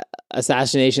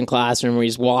Assassination Classroom, where he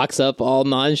just walks up all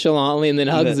nonchalantly and then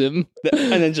hugs him,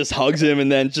 and then just hugs him, and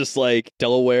then just like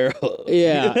Delaware hug.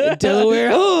 Yeah,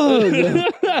 Delaware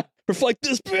hug. Reflect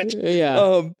this bitch.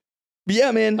 Yeah.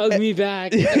 Yeah, man. Hug me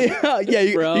back. You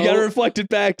gotta reflect it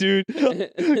back, dude.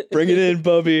 Bring it in,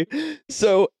 Bubby.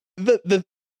 So the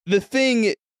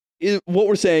thing is, what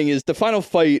we're saying is the final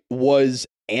fight was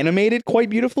animated quite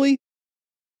beautifully.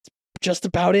 It's just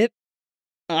about it.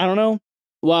 I don't know.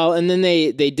 Well, and then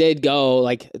they did go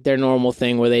like their normal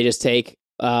thing where they just take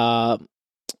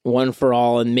One for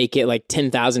All and make it like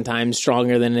 10,000 times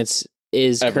stronger than is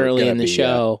currently in the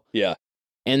show. Yeah.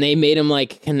 And they made him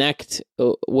like connect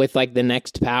with like the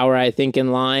next power, I think,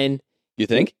 in line. You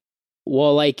think?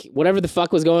 Well, like whatever the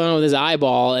fuck was going on with his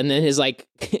eyeball, and then his like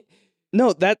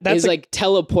no, that's his like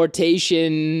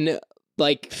teleportation,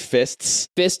 like fist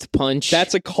punch.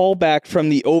 That's a callback from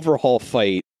the Overhaul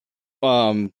fight.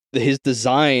 His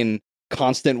design,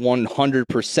 constant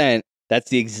 100%. That's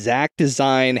the exact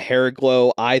design, hair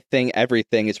glow, eye thing,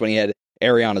 everything is when he had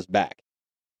Ariana's back.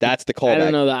 That's the callback. I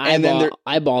don't know. The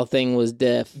eyeball thing was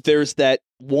diff. There's that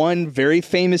one very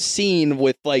famous scene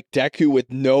with like Deku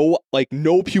with no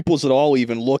pupils at all,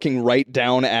 even looking right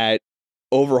down at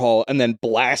Overhaul and then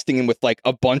blasting him with like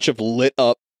a bunch of lit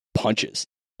up punches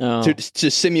to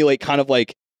simulate kind of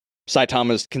like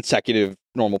Saitama's consecutive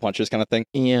normal punches kind of thing.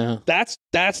 Yeah. That's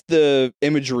the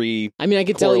imagery. I mean, I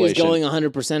could tell he was going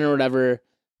 100% or whatever.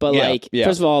 But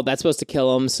first of all, that's supposed to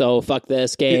kill him. So fuck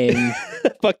this game.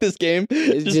 Fuck this game.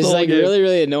 It's just like game. Really,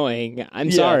 really annoying.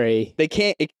 I'm sorry. They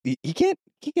can't. He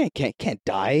can't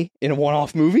die in a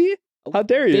one-off movie. How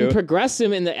dare you? Then progress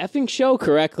him in the effing show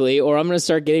correctly, or I'm gonna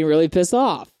start getting really pissed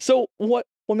off. So what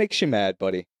makes you mad,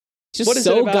 buddy? Just what is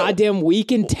so goddamn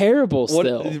weak and terrible.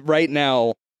 Still, right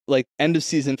now, like end of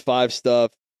season 5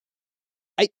 stuff.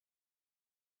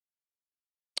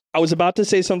 I was about to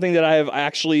say something that I have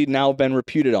actually now been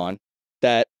reputed on,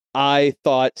 that I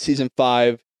thought season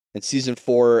 5 and season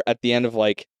 4 at the end of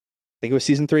I think it was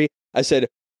season 3, I said,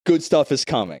 good stuff is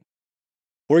coming.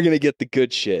 We're going to get the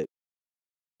good shit.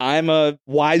 I'm a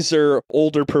wiser,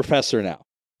 older professor now.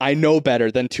 I know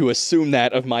better than to assume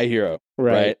that of My Hero.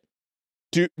 Right?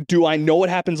 Do I know what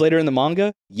happens later in the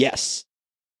manga? Yes.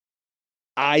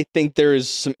 I think there's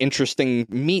some interesting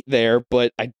meat there,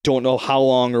 but I don't know how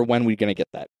long or when we're going to get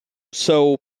that.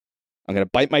 So I'm going to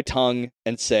bite my tongue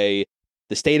and say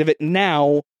the state of it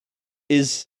now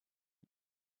is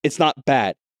it's not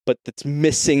bad, but it's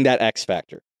missing that X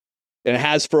factor. And it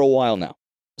has for a while now.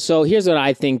 So here's what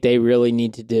I think they really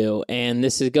need to do. And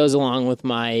this goes along with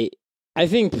my, I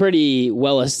think, pretty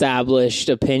well-established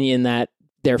opinion that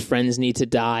their friends need to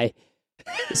die.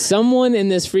 Someone in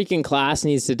this freaking class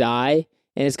needs to die.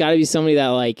 And it's got to be somebody that,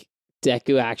 like,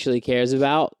 Deku actually cares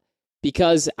about.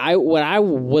 Because what I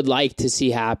would like to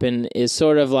see happen is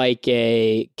sort of like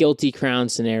a Guilty Crown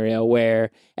scenario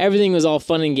where everything was all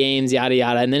fun and games, yada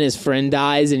yada, and then his friend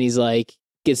dies and he's like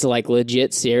gets like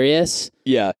legit serious.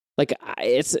 Yeah. Like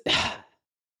it's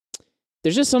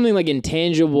there's just something like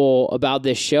intangible about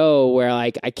this show where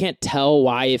like I can't tell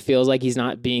why it feels like he's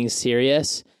not being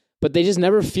serious, but they just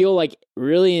never feel like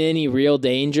really in any real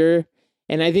danger.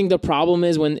 And I think the problem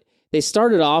is when they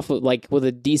started off with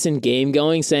a decent game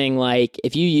going, saying like,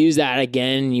 if you use that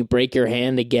again, you break your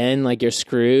hand again, like you're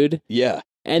screwed. Yeah.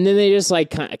 And then they just like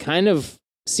kind of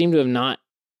seem to have not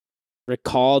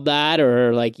recalled that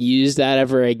or like used that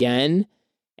ever again.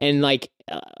 And like,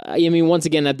 I mean, once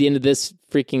again, at the end of this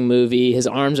freaking movie, his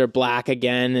arms are black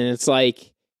again. And it's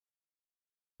like,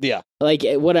 yeah, like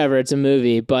whatever, it's a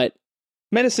movie, but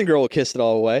Medicine Girl will kiss it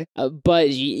all away.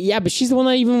 But she's the one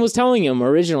that even was telling him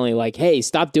originally, like, hey,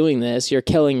 stop doing this. You're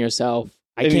killing yourself.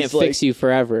 I can't fix you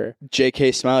forever.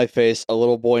 JK Smiley Face, a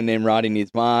little boy named Roddy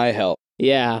needs my help.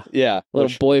 Yeah. Yeah.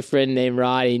 Little boyfriend named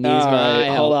Roddy needs my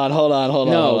help. Hold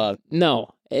on.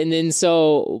 No. And then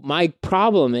so my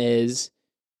problem is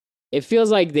it feels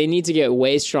like they need to get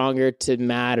way stronger to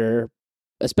matter,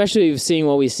 especially seeing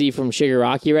what we see from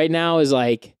Shigaraki right now is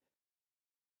like,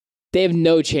 they have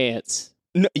no chance.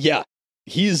 No, yeah,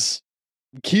 he's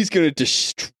gonna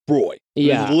destroy.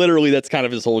 Yeah, literally, that's kind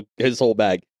of his whole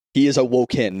bag. He is a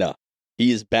Woken.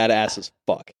 He is badass as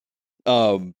fuck.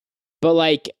 But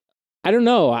like, I don't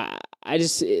know. I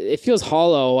just it feels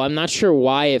hollow. I'm not sure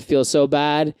why it feels so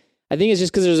bad. I think it's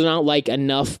just because there's not like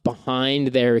enough behind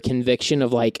their conviction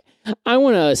of like, I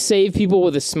want to save people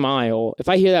with a smile. If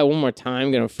I hear that one more time,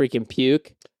 I'm gonna freaking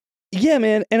puke. Yeah,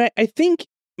 man, and I think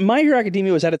My Hero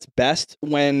Academia was at its best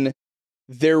when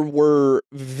there were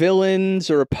villains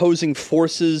or opposing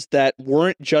forces that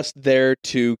weren't just there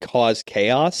to cause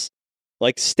chaos.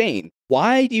 Like Stain.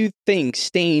 Why do you think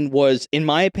Stain was, in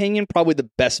my opinion, probably the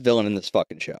best villain in this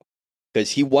fucking show?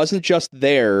 Because he wasn't just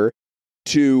there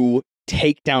to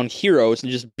take down heroes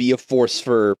and just be a force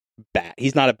for bad.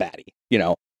 He's not a baddie, you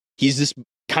know? He's this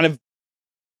kind of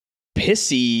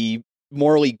pissy,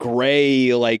 morally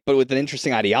gray, like, but with an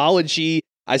interesting ideology.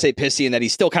 I say pissy in that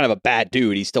he's still kind of a bad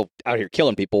dude. He's still out here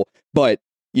killing people. But,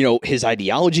 you know, his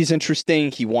ideology is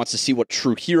interesting. He wants to see what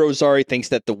true heroes are. He thinks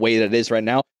that the way that it is right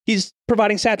now, he's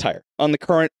providing satire on the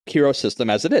current hero system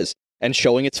as it is and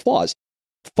showing its flaws.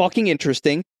 Fucking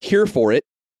interesting. Here for it.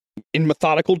 In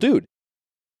methodical dude.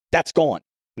 That's gone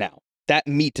now. That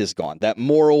meat is gone. That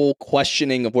moral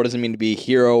questioning of what does it mean to be a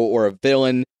hero or a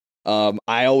villain.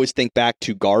 I always think back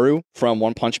to Garu from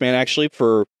One Punch Man, actually,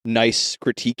 for nice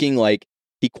critiquing. Like,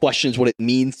 he questions what it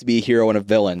means to be a hero and a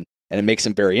villain, and it makes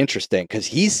him very interesting because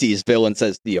he sees villains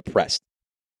as the oppressed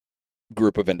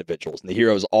group of individuals, and the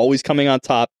hero is always coming on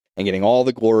top and getting all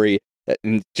the glory,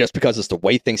 and just because it's the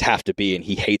way things have to be, and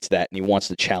he hates that, and he wants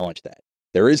to challenge that.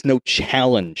 There is no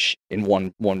challenge in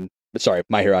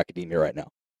My Hero Academia right now.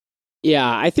 Yeah,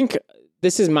 I think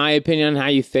this is my opinion on how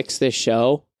you fix this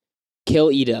show.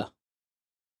 Kill Ida,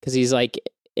 because he's like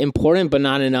important, but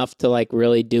not enough to like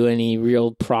really do any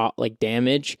real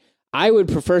damage. I would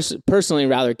personally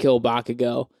rather kill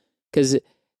Bakugo because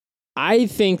I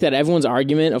think that everyone's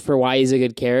argument for why he's a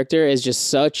good character is just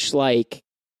such like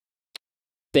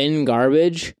thin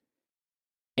garbage,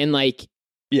 and like,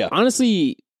 yeah,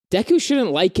 honestly, Deku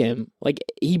shouldn't like him. Like,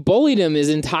 he bullied him his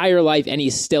entire life, and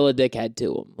he's still a dickhead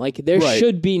to him. Like, there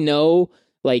should be no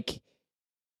like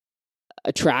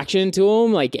attraction to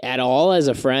him, like, at all as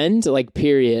a friend, like,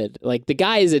 period. Like, the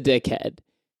guy is a dickhead.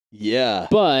 Yeah.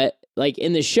 But, like,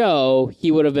 in the show, he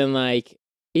would have been like,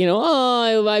 you know,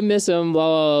 oh, I miss him, blah,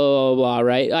 blah, blah, blah,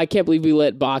 right? I can't believe we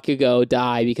let Bakugo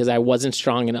die because I wasn't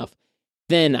strong enough.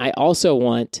 Then I also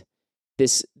want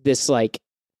this like,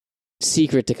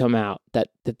 secret to come out that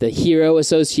the Hero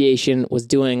Association was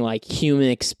doing, like, human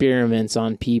experiments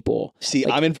on people. See,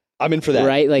 like, I'm in for that.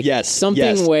 Right? Like, yes,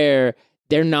 something where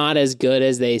they're not as good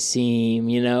as they seem,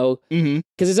 you know?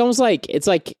 Because it's almost like, it's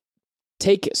like,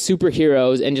 take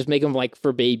superheroes and just make them like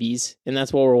for babies, and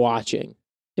that's what we're watching.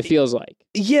 It feels like.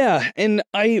 Yeah, and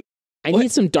I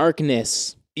need some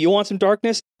darkness. You want some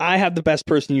darkness? I have the best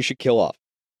person you should kill off.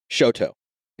 Shoto.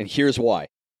 And here's why.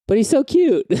 But he's so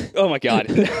cute. Oh my god.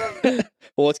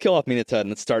 Well, let's kill off Minato and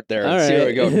let's start there and see where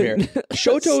we go from here.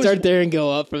 Shoto start there and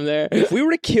go up from there. If we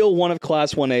were to kill one of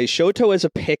Class 1A, Shoto as a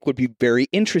pick would be very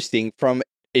interesting from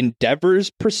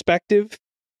Endeavor's perspective,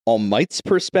 All Might's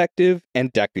perspective,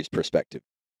 and Deku's perspective.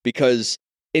 Because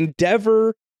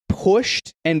Endeavor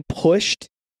pushed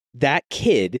that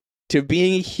kid to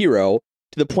being a hero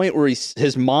to the point where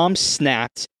his mom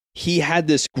snapped. He had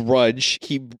this grudge.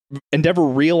 Endeavor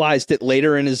realized it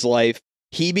later in his life,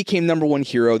 He became number one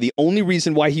hero. The only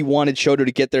reason why he wanted Shoto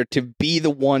to get there to be the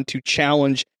one to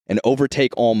challenge and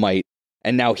overtake All Might.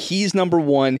 And now he's number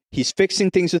one. He's fixing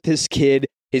things with his kid.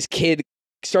 His kid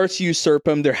starts to usurp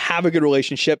him. They have a good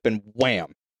relationship, and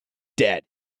wham, dead.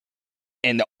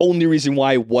 And the only reason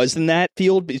why he was in that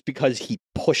field is because he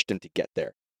pushed him to get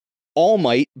there. All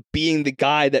Might being the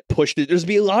guy that pushed it. There's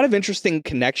be a lot of interesting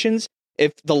connections.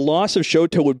 If the loss of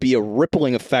Shoto would be a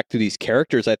rippling effect to these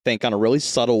characters, I think, on a really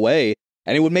subtle way.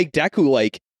 And it would make Deku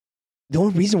like, the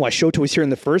only reason why Shoto was here in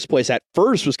the first place at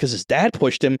first was because his dad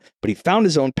pushed him, but he found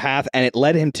his own path and it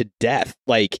led him to death.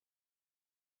 Like,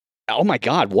 oh my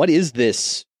God, what is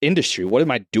this industry? What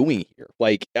am I doing here?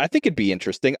 Like, I think it'd be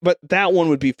interesting, but that one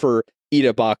would be for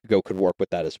Ida. Bakugo could work with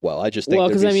that as well. I just think, well,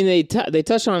 because I mean, they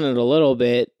touched on it a little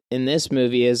bit in this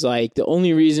movie. Is like the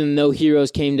only reason no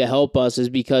heroes came to help us is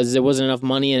because there wasn't enough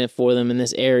money in it for them in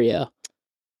this area.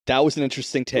 That was an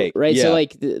interesting take, right? Yeah. So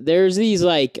like, there's these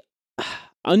like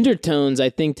undertones, I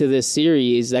think, to this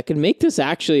series that could make this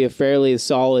actually a fairly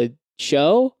solid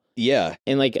show. Yeah,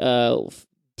 in like a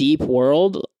deep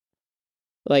world,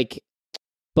 like.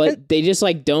 But they just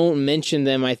like don't mention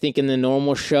them, I think, in the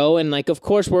normal show. And like, of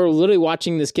course, we're literally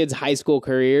watching this kid's high school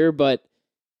career, but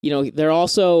you know, they're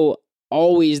also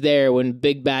always there when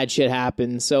big bad shit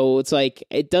happens. So it's like,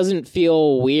 it doesn't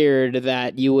feel weird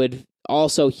that you would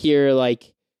also hear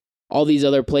like all these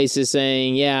other places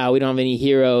saying, yeah, we don't have any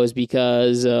heroes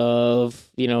because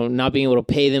of, you know, not being able to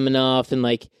pay them enough. And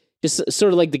like, just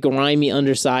sort of like the grimy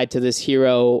underside to this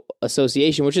hero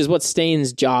association, which is what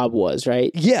Stain's job was,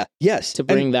 right? Yeah, yes. To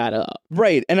bring that up.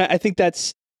 Right. And I think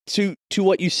that's to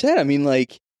what you said. I mean,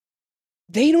 like,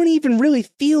 they don't even really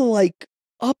feel like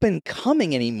up and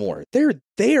coming anymore. They're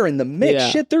there in the mix. Yeah.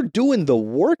 Shit, they're doing the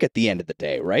work at the end of the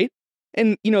day, right?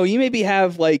 And, you know, you maybe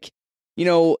have like, you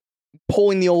know,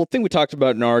 pulling the old thing we talked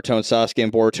about, Naruto and Sasuke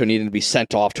and Boruto needing to be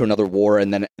sent off to another war,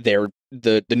 and then the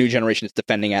new generation is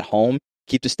defending at home.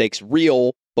 Keep the stakes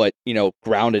real, but, you know,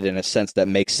 grounded in a sense that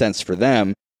makes sense for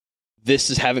them.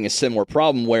 This is having a similar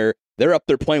problem where they're up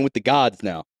there playing with the gods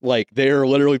now. Like, they're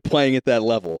literally playing at that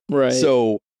level. Right.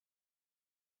 So,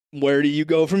 where do you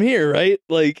go from here, right?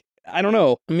 Like, I don't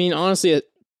know. I mean, honestly,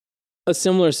 a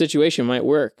similar situation might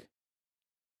work.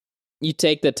 You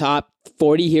take the top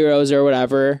 40 heroes or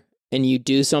whatever, and you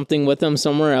do something with them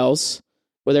somewhere else,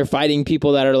 where they're fighting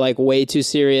people that are, like, way too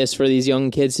serious for these young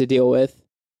kids to deal with.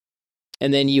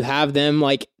 And then you have them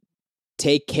like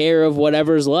take care of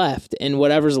whatever's left, and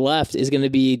whatever's left is going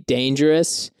to be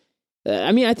dangerous.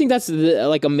 I mean, I think that's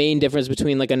like a main difference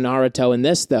between like a Naruto and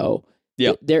this, though.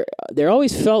 Yeah, there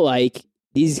always felt like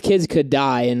these kids could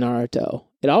die in Naruto.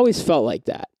 It always felt like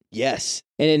that. Yes,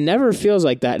 and it never feels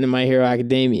like that in My Hero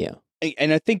Academia.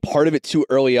 And I think part of it too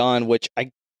early on, which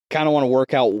I kind of want to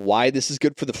work out why this is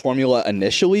good for the formula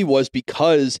initially, was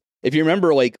because if you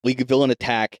remember, like League of Villain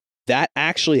Attack. That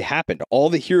actually happened.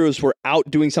 All the heroes were out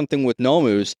doing something with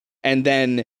Nomus, and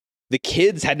then the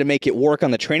kids had to make it work on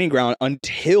the training ground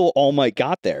until All Might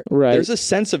got there. Right. There's a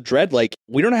sense of dread, like,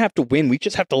 we don't have to win, we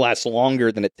just have to last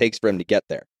longer than it takes for him to get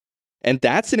there. And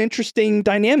that's an interesting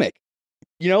dynamic,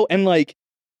 you know, and like,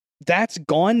 that's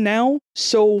gone now.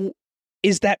 So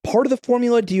is that part of the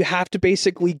formula? Do you have to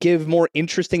basically give more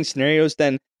interesting scenarios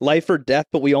than life or death,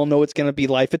 but we all know it's going to be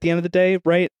life at the end of the day,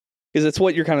 right? Because that's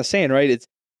what you're kind of saying, right?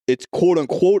 It's quote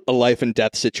unquote a life and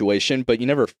death situation, but you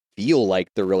never feel like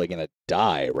they're really going to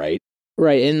die, right?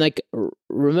 Right. And like,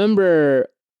 remember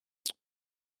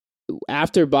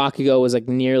after Bakugo was like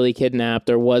nearly kidnapped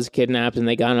or was kidnapped and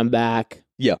they got him back.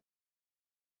 Yeah.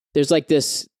 There's like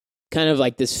this kind of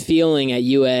like this feeling at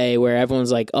UA where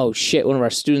everyone's like, oh shit, one of our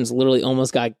students literally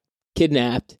almost got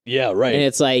kidnapped. Yeah, right. And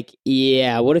it's like,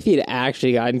 yeah, what if he'd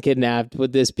actually gotten kidnapped?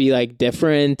 Would this be like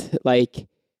different? Like,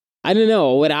 I don't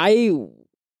know.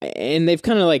 And they've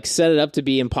kind of like set it up to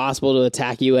be impossible to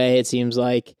attack UA, it seems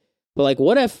like. But like,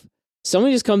 what if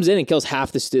somebody just comes in and kills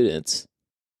half the students?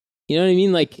 You know what I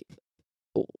mean? Like,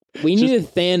 we need a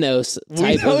Thanos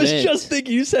type event. I was just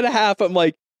thinking, you said a half. I'm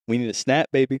like, we need a snap,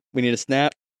 baby. We need a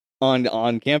snap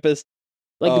on campus.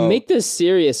 Like, make this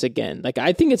serious again. Like,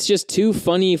 I think it's just too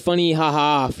funny,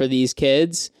 haha for these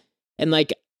kids. And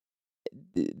like,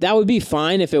 that would be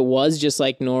fine if it was just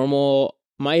like normal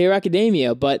My Hero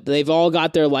Academia, but they've all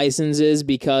got their licenses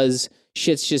because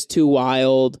shit's just too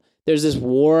wild. There's this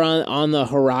war on the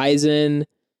horizon.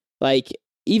 Like,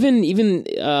 even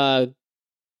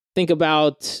think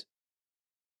about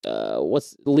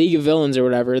what's League of Villains or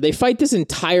whatever. They fight this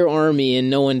entire army and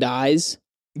no one dies.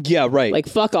 Yeah, right. Like,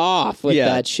 fuck off with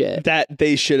that shit. That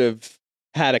they should have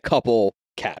had a couple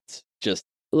cats. Just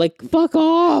like, fuck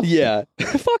off. Yeah.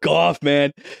 Fuck off,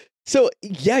 man. So,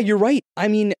 yeah, you're right. I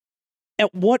mean,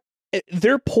 at what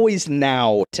they're poised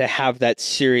now to have that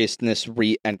seriousness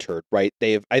re-entered, right?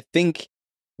 I think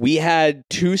we had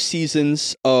 2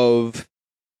 seasons of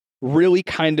really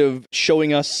kind of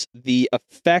showing us the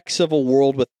effects of a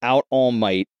world without All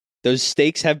Might. Those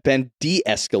stakes have been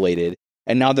de-escalated,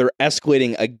 and now they're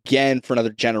escalating again for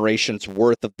another generation's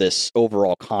worth of this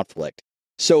overall conflict.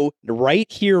 So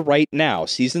right here, right now,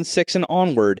 season 6 and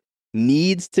onward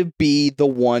needs to be the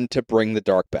one to bring the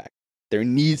dark back. There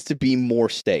needs to be more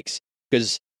stakes,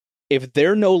 because if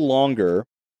they're no longer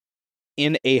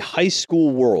in a high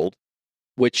school world,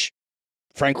 which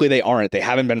frankly they aren't, they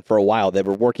haven't been for a while, they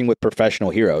were working with professional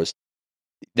heroes,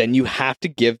 then you have to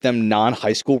give them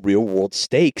non-high school real world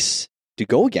stakes to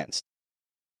go against.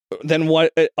 Then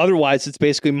what? Otherwise, it's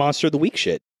basically Monster of the Week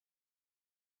shit.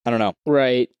 I don't know.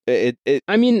 Right.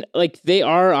 I mean, like, they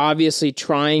are obviously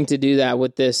trying to do that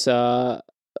with this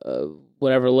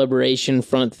whatever Liberation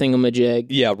Front thingamajig.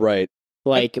 Yeah, right.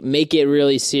 Like, make it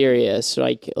really serious,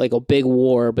 like a big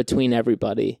war between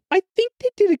everybody. I think they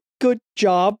did a good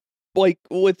job, like,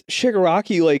 with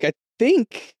Shigaraki. Like, I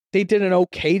think they did an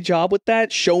okay job with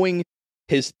that, showing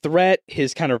his threat,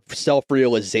 his kind of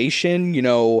self-realization, you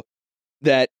know,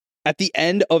 that at the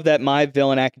end of that My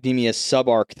Villain Academia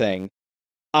sub-arc thing,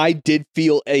 I did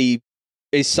feel a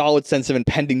solid sense of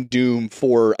impending doom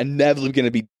for inevitably going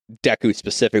to be Deku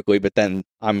specifically, but then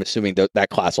I'm assuming that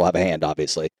class will have a hand,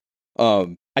 obviously.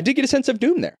 I did get a sense of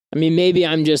doom there. I mean, maybe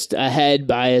I'm just ahead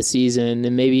by a season,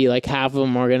 and maybe like half of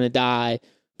them are going to die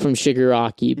from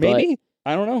Shigaraki. But, maybe.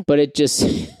 I don't know. But it just...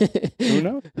 Who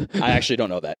knows? I actually don't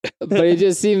know that. But it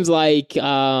just seems like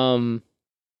we're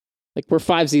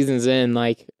 5 seasons in,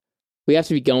 like, we have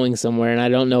to be going somewhere, and I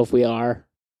don't know if we are.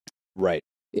 Right.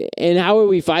 And how are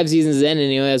we 5 seasons in and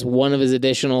he only has one of his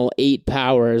additional 8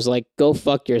 powers? Like, go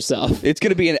fuck yourself. It's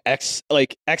going to be an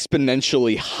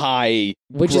exponentially high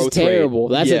Which growth is terrible.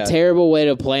 rate. That's a terrible way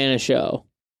to plan a show.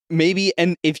 Maybe,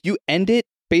 and if you end it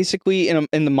basically in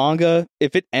the manga,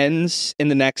 if it ends in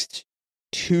the next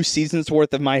 2 seasons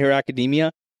worth of My Hero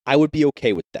Academia, I would be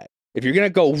okay with that. If you're going to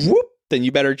go whoop, then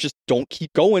you better just don't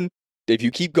keep going. If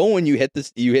you keep going, you hit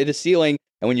a ceiling,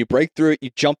 and when you break through it,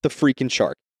 you jump the freaking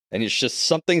shark. And it's just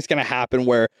something's going to happen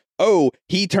where, oh,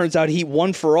 he turns out he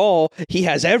one for all. He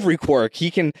has every quirk.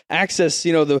 He can access,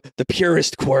 you know, the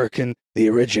purest quirk and the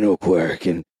original quirk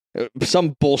and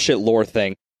some bullshit lore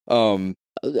thing.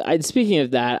 Speaking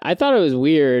of that, I thought it was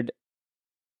weird.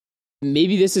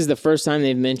 Maybe this is the first time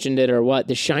they've mentioned it or what?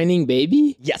 The Shining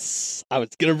Baby? Yes. I was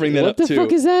going to bring that up too. What the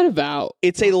fuck is that about?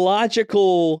 It's a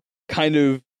logical kind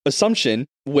of assumption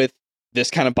with this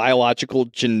kind of biological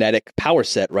genetic power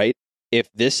set, right? If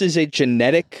this is a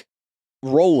genetic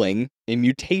rolling, a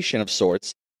mutation of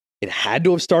sorts, it had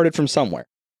to have started from somewhere.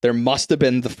 There must have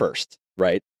been the first,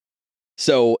 right?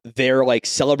 So they're like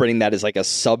celebrating that as like a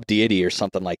sub deity or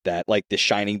something like that, like the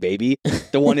Shining Baby,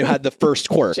 the one who had the first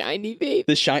quirk. Shiny baby.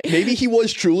 Maybe he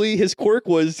was truly, his quirk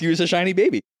was he was a shiny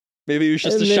baby. Maybe he was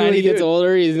just and a then shiny when he gets dude.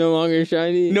 older, he's no longer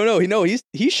shiny. No,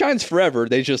 he shines forever.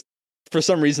 They just, for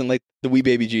some reason, like the wee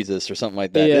baby Jesus or something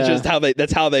like that. Yeah. It's just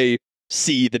that's how they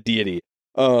see the deity.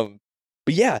 But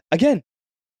yeah, again,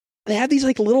 they have these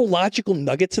like little logical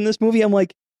nuggets in this movie. I'm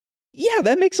like, yeah,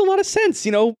 that makes a lot of sense.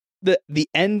 You know, the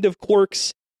end of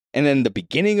quirks and then the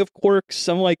beginning of quirks.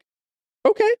 I'm like,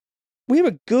 okay, we have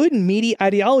a good meaty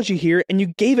ideology here, and you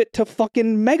gave it to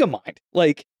fucking Megamind.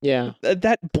 Like, yeah,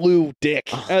 that blue dick.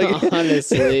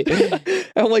 Honestly,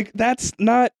 I'm like, that's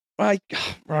not like,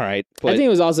 all right. But I think it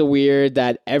was also weird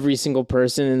that every single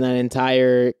person in that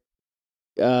entire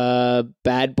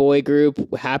bad boy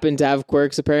group happened to have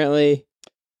quirks, apparently.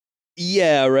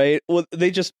 Yeah, right. Well,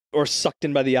 they just are sucked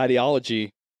in by the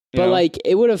ideology. But like,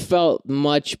 it would have felt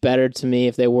much better to me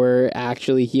if they were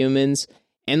actually humans.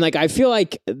 And like, I feel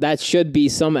like that should be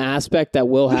some aspect that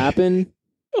will happen.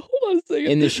 Hold on a second.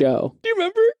 In the show. Do you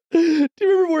remember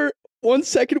where 1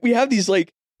 second we have these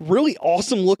like really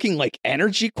awesome looking like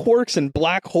energy quirks and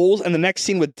black holes, and the next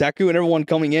scene with Deku and everyone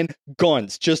coming in,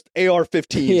 guns, just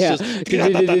AR-15s. Yeah. Just,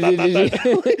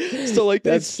 so like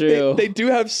that's true. They do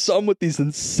have some with these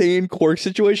insane quirk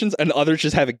situations, and others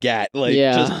just have a gat. Like,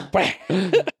 yeah. Just,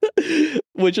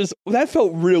 which is, that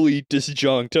felt really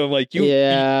disjunct. I'm like,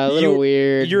 a little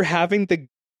weird. You're having the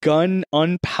gun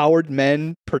unpowered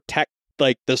men protect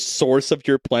like the source of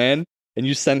your plan, and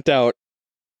you sent out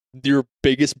your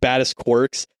biggest, baddest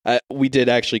quirks. We did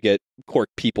actually get quirk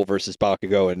people versus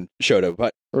Bakugo and Shoto,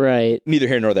 but right, neither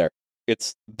here nor there.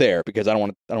 It's there because I don't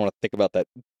want to think about that.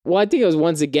 Well, I think it was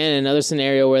once again another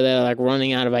scenario where they're like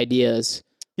running out of ideas.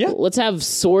 Yeah. Let's have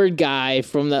Sword Guy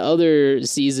from the other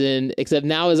season, except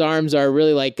now his arms are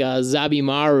really like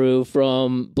Zabimaru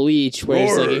from Bleach, where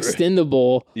it's like Roar.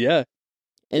 extendable. Yeah.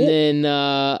 And then,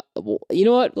 you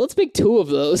know what? Let's make 2 of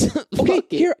those. Okay,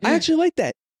 Fuck it. here, I actually like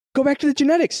that. Go back to the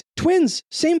genetics. Twins,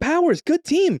 same powers, good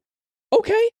team.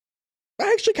 Okay.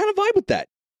 I actually kind of vibe with that.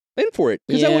 In for it.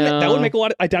 Because that would make a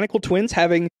lot of identical twins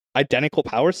having identical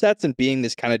power sets and being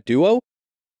this kind of duo.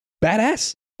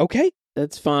 Badass. Okay.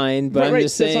 That's fine, but I'm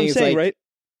just That's saying, what I'm saying, right?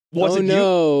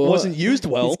 Wasn't used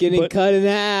well. He's getting cut in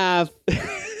half.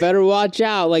 Better watch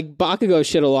out. Like, Bakugo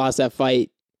should have lost that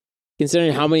fight,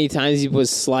 considering how many times he was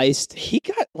sliced. He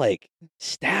got, like,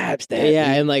 stabs there.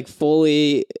 Yeah, and, like,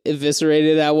 fully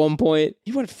eviscerated at one point.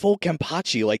 He went full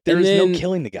Kenpachi. Like, there's no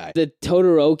killing the guy. The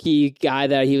Todoroki guy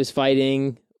that he was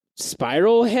fighting,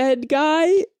 Spiral Head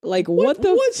guy? Like, what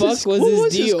the fuck was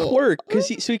his deal? His quirk? Because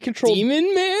he controlled...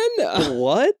 Demon Man?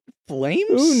 What? Flames?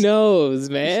 Who knows,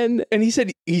 man? And he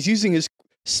said he's using his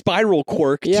spiral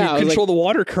quirk to control the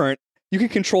water current. You can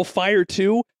control fire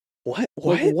too. What?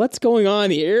 Like, what's going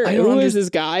on here? Who is this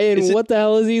guy, and what the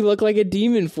hell does he look like a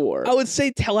demon for? I would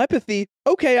say telepathy.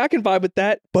 Okay, I can vibe with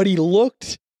that. But he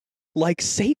looked like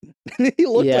Satan. He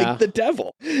looked like the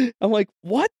devil. I'm like,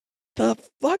 what the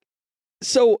fuck?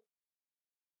 So,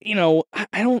 you know,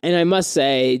 I don't... And I must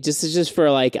say, just for,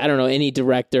 like, I don't know, any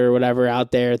director or whatever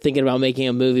out there thinking about making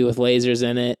a movie with lasers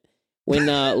in it, when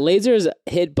lasers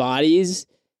hit bodies,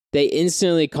 they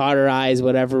instantly cauterize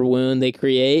whatever wound they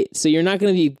create. So you're not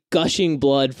going to be gushing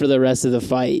blood for the rest of the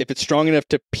fight. If it's strong enough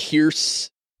to pierce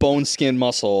bone, skin,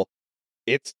 muscle,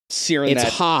 it's searing It's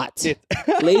hot.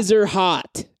 Laser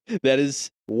hot. That is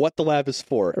what the lab is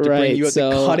for. To right, bring you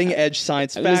the cutting edge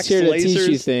science I'm facts. Just here to teach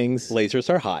you things. Lasers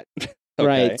are hot. Okay.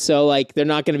 Right. So, like, they're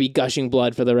not going to be gushing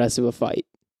blood for the rest of a fight.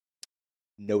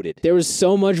 Noted. There was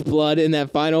so much blood in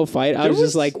that final fight. I was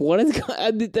just like, what is...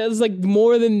 That was like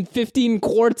more than 15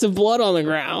 quarts of blood on the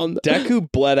ground. Deku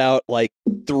bled out like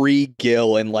 3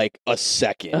 gil in like a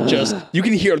second. Just, you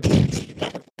can hear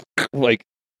like,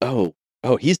 oh,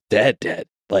 he's dead.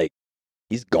 Like,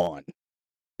 he's gone.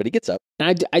 But he gets up.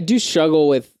 And I do struggle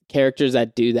with characters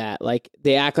that do that. Like,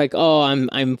 they act like, oh,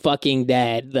 I'm fucking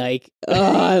dead. Like,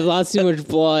 oh, I've lost too much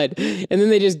blood. And then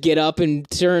they just get up and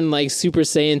turn like Super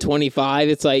Saiyan 25.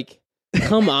 It's like,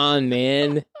 come on,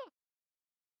 man.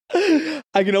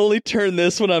 I can only turn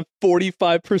this when I'm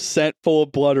 45% full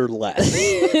of blood or less.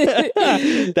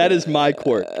 That is my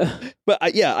quirk. But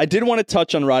I did want to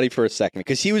touch on Roddy for a second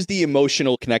because he was the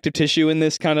emotional connective tissue in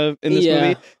this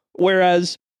movie.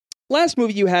 Whereas last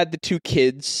movie, you had the 2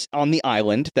 kids on the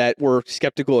island that were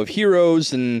skeptical of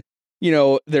heroes, and, you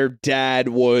know, their dad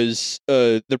was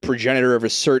the progenitor of a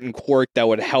certain quirk that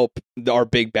would help our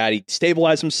big baddie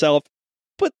stabilize himself.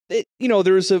 But,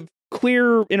 there was a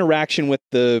clear interaction with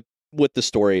the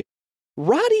story.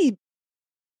 Roddy,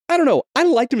 I don't know. I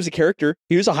liked him as a character.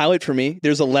 He was a highlight for me.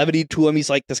 There's a levity to him. He's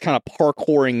like this kind of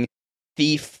parkouring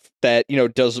thief that,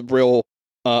 does real...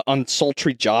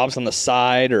 unsultry jobs on the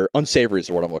side, or unsavory is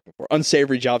the word I'm looking for.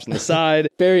 Unsavory jobs on the side.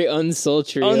 Very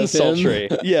unsultry. Unsultry.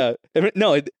 Yeah.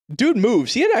 No, dude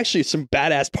moves. He had actually some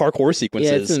badass parkour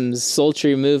sequences. Yeah, some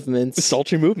sultry movements.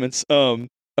 Sultry movements. Oh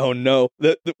no.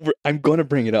 I'm going to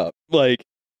bring it up. Like,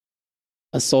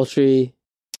 a sultry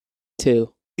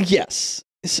 2. Yes.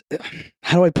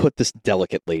 How do I put this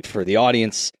delicately for the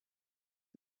audience?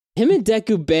 Him and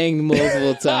Deku banged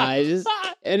multiple times,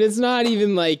 and it's not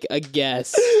even like a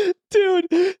guess. Dude,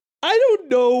 I don't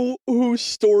know who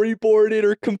storyboarded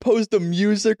or composed the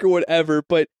music or whatever,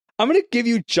 but I'm going to give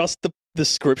you just the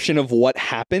description of what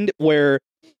happened, where,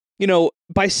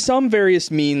 by some various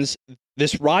means,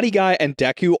 this Roddy guy and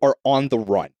Deku are on the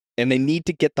run, and they need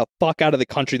to get the fuck out of the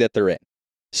country that they're in.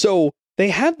 So they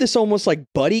have this almost like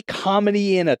buddy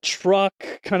comedy in a truck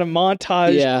kind of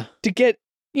montage to get,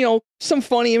 some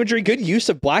funny imagery, good use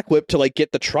of Black Whip to like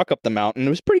get the truck up the mountain. It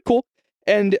was pretty cool.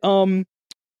 And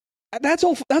that's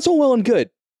all well and good.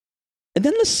 And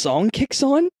then the song kicks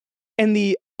on, and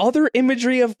the other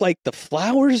imagery of like the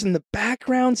flowers and the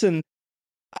backgrounds, and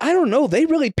I don't know, they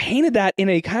really painted that in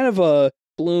a kind of a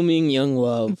blooming young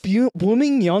love.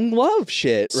 Blooming young love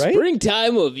shit, right?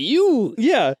 Springtime of youth.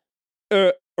 Yeah.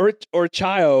 Or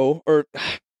Chayo, or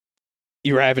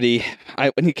Uravity.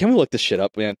 Can we look this shit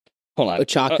up, man? Hold on.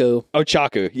 Ochaku.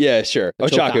 Ochaku. Yeah, sure.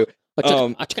 Ochaku.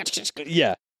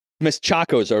 Yeah. Miss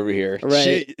Chaco's over here.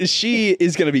 Right. She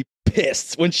is going to be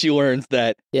pissed when she learns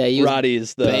that Roddy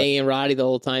is banging Roddy the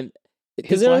whole time.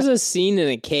 Because there was a scene in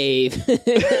a cave.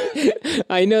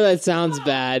 I know that sounds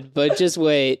bad, but just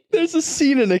wait. There's a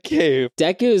scene in a cave.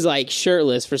 Deku's like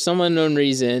shirtless for some unknown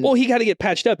reason. Well, he got to get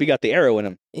patched up. He got the arrow in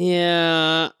him.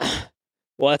 Yeah.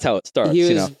 Well, that's how it starts, he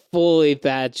you was know. fully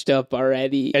patched up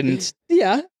already. And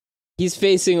yeah, He's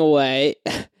facing away.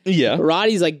 yeah.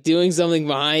 Roddy's like doing something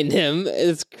behind him.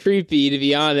 It's creepy, to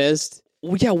be honest.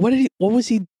 Well, yeah, what was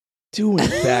he doing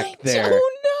back there? I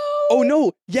don't know. Oh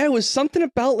no, yeah, it was something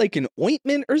about like an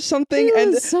ointment or something, It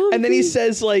and was something. and then he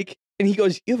says like, and he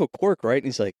goes, "You have a quirk, right?" And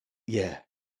he's like, "Yeah,"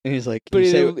 and he's like, But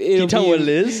 "Can it'll you tell me be- what it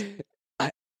is?"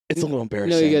 It's a little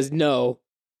embarrassing. No, he goes, no.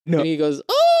 No. And he goes,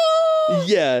 oh!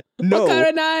 "Yeah, no,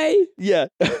 Okaranai! yeah."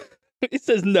 He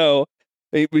says no,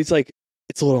 but he's like,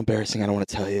 "It's a little embarrassing. I don't want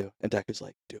to tell you." And Deku's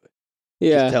like, "Do it.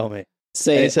 Yeah. Just tell me."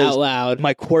 Say And he it says, out loud.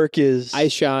 My quirk is I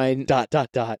shine. ... ...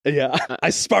 Yeah, I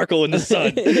sparkle in the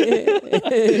sun.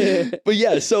 But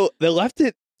yeah, so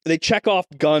they check off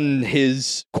gun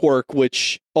his quirk,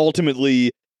 which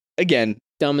ultimately, again,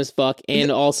 Dumb as fuck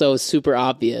and also super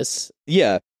obvious.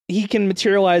 yeah, he can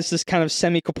materialize this kind of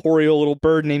semi-corporeal little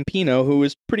bird named Pino, who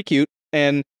is pretty cute.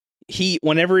 And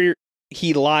whenever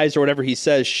he lies or whatever he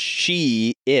says,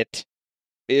 it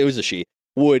was a she,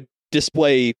 would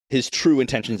display his true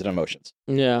intentions and emotions.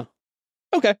 Yeah.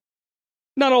 Okay.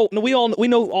 Not all, we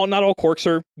know not all quirks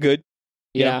are good.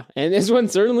 Yeah. Yeah. And this one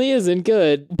certainly isn't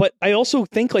good. But I also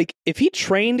think, like, if he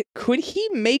trained, could he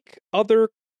make other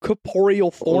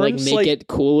corporeal forms? Like make it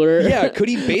cooler. Yeah, could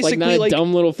he basically, like not a like,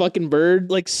 dumb little fucking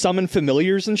bird? like summon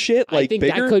familiars and shit? Like, I think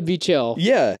bigger? that could be chill.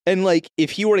 Yeah, and, like,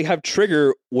 if he were to have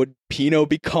Trigger, would Pino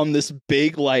become this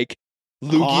big, like,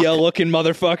 Lugia-looking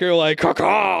motherfucker? Like,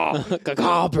 caw-caw!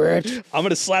 Caw, bitch. I'm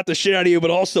gonna slap the shit out of you,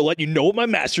 but also let you know what my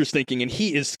master's thinking, and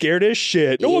he is scared as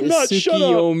shit. No, I'm not. Shut up.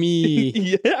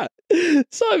 Tsukiyomi. Yeah.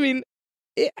 So I mean,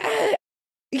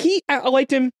 I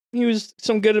liked him. He was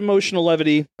some good emotional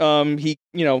levity. He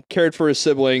cared for his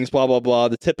siblings. Blah blah blah.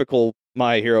 The typical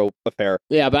My Hero affair.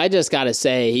 Yeah, but I just gotta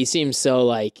say, he seems so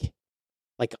like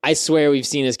I swear we've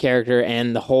seen his character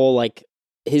and the whole like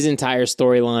his entire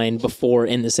storyline before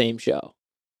in the same show.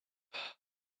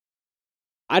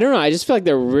 I don't know. I just feel like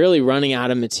they're really running out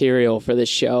of material for this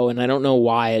show, and I don't know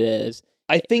why it is.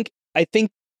 I think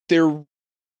they're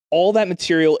all that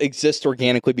material exists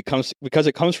organically because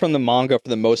it comes from the manga for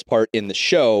the most part in the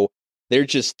show. They're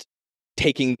just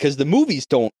taking, because the movies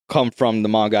don't come from the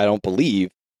manga, I don't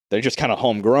believe. They're just kind of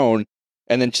homegrown,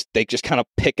 and then they just kind of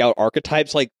pick out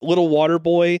archetypes like Little Water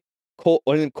Boy,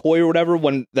 Koi or whatever,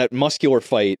 when that muscular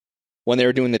fight, when they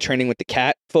were doing the training with the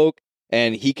cat folk,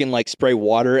 and he can like spray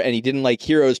water, and he didn't like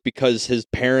heroes because his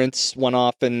parents went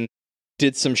off and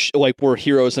did some were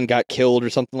heroes and got killed or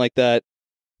something like that.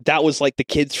 That was like the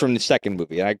kids from the second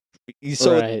movie. Right.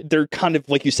 They're kind of,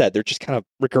 like you said, they're just kind of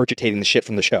regurgitating the shit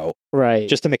from the show, right?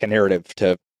 Just to make a narrative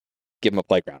to give them a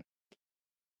playground.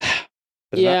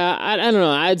 Yeah, I don't know.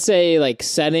 I'd say like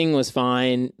setting was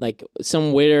fine. Like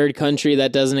some weird country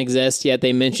that doesn't exist yet.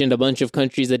 They mentioned a bunch of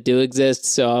countries that do exist,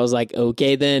 so I was like,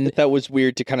 okay, then. That was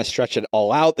weird to kind of stretch it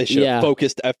all out. They should have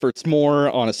focused efforts more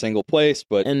on a single place.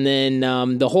 But and then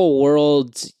the whole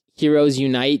world heroes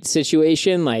unite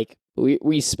situation, like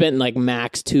we spent like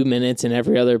max 2 minutes in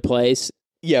every other place.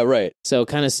 Yeah, right. So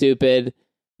kind of stupid.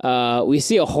 We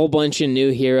see a whole bunch of new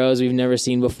heroes we've never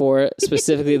seen before.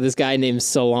 Specifically, this guy named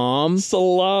Salam.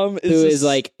 Salam is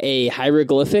like a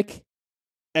hieroglyphic.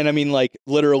 And I mean, like,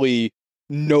 literally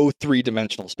no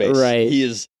three-dimensional space. Right. He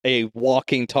is a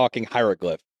walking, talking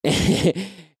hieroglyph. and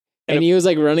he was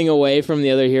like running away from the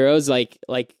other heroes. Like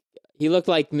he looked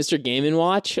like Mr. Game &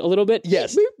 Watch a little bit.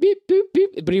 Yes. Beep, beep, beep,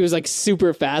 beep. But he was like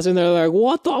super fast, and they're like,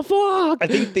 what the fuck? I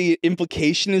think the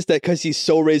implication is that because he's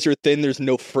so razor thin, there's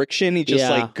no friction. He just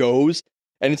like goes.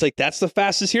 And it's like, that's the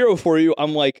fastest hero for you.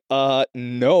 I'm like,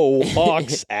 no,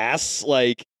 Hawks, ass.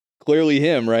 Like, clearly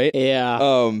him, right?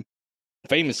 Yeah.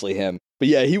 Famously him. But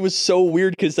yeah, he was so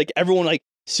weird because like everyone like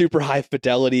super high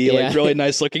fidelity, like really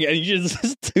nice looking, and you just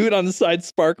this dude on the side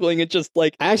sparkling. It just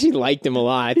like, I actually liked him a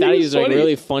lot. I thought he was like funny. a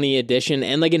really funny addition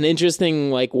and like an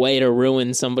interesting like way to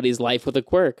ruin somebody's life with a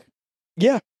quirk.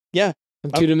 Yeah.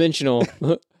 I'm two-dimensional.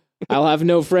 I'll have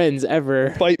no friends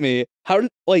ever. Fight me.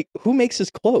 Who makes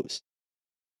his clothes?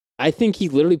 I think he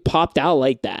literally popped out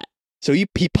like that. So he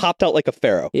popped out like a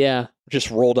pharaoh. Yeah.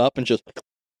 Just rolled up and just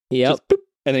Yep. boop,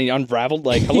 and then he unraveled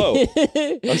like, hello,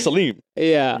 I'm Salim.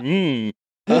 Yeah.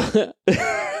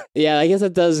 Yeah, I guess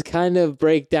it does kind of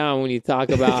break down when you talk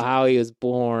about how he was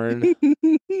born.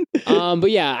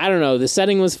 But yeah, I don't know. The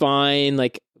setting was fine.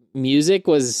 Like music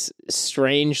was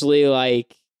strangely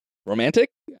like romantic.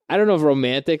 I don't know if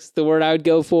romantic's the word I would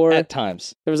go for. At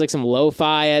times. There was like some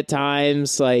lo-fi at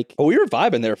times. Like, we were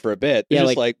vibing there for a bit. Yeah,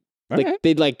 Just like Like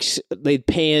right. they'd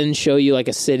pan, show you like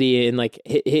a city, and like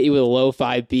hit you with a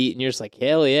lo-fi beat, and you're just like,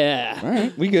 hell yeah. All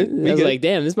right, we good. I was like,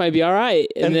 damn, this might be all right.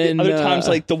 And then the other times,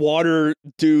 like the water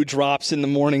dew drops in the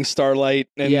morning starlight,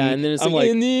 and and then it's I'm like,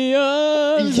 in the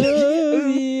arms of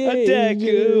the a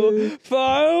Deku angel.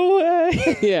 far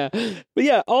away. Yeah, But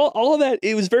yeah, all of that,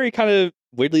 it was very kind of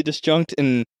weirdly disjunct,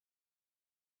 and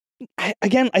I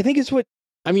think it's what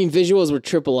I mean, visuals were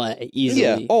AAA easily.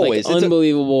 Yeah, always. Like, It's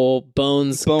unbelievable.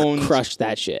 Bones Bones. crushed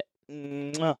that shit.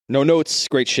 no notes,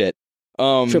 great shit.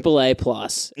 AAA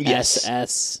plus. yes.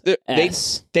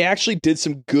 SS. They actually did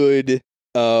some good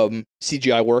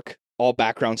CGI work, all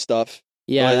background stuff,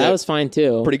 Yeah, that was fine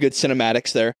too. pretty good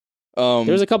cinematics there. There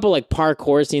was a couple like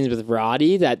parkour scenes with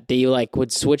Roddy that they like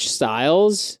would switch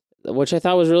styles, which I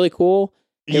thought was really cool.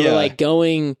 They were like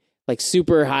going like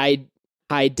super high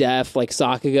def like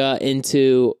Sakuga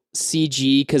into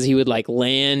CG because he would like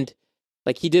land,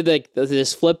 like he did like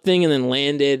this flip thing and then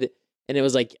landed, and it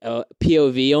was like a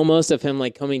POV almost of him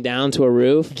like coming down to a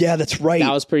roof. Yeah, that's right.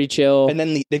 That was pretty chill. And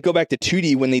then they'd go back to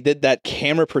 2D when they did that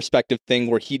camera perspective thing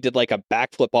where he did like a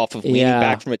backflip off of leaning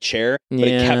back from a chair, but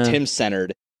it kept him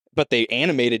centered. But they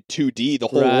animated 2D, the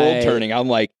whole world turning. I'm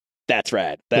like, that's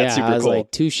rad. That's super I was cool. like,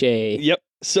 touche. Yep.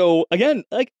 So again,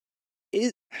 like,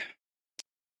 you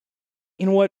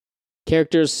know what?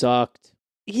 Characters sucked.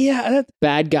 Yeah,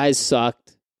 Bad guys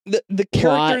sucked. the Plot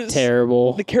characters,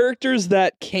 terrible. the characters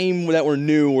that were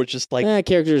new were just like,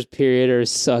 Characters period are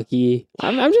sucky.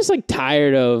 I'm just like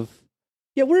tired of.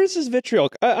 yeah, where is this vitriol?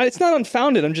 It's not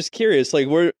unfounded. I'm just curious, like,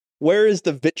 where is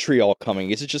the vitriol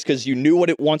coming? Is it just because you knew what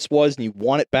it once was and you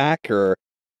want it back, or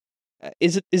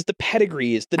is the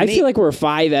pedigree? I feel like we're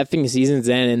 5 effing seasons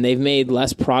in, and they've made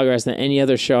less progress than any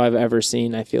other show I've ever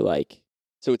seen. I feel like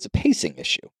so it's a pacing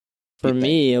issue for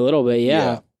me a little bit.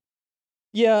 Yeah.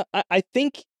 I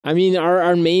think I mean,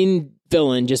 our main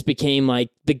villain just became like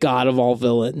the god of all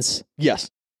villains. yes.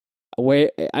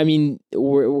 Where I mean,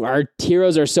 our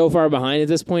heroes are so far behind at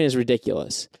this point is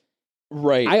ridiculous.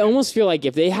 Right. I almost feel like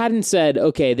if they hadn't said,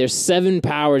 okay, there's 7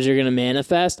 powers you're going to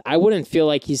manifest, I wouldn't feel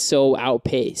like he's so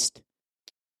outpaced.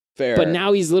 Fair. But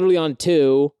now he's literally on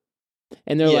 2,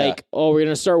 and they're like, oh, we're going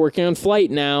to start working on flight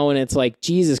now. And it's like,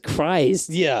 Jesus Christ.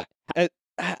 Yeah. I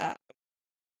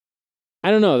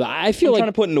don't know. I feel I'm like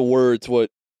trying to put into words what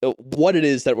it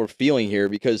is that we're feeling here,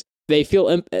 because they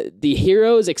feel, the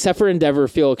heroes, except for Endeavor,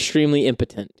 feel extremely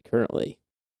impotent currently.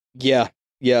 yeah.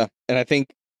 And I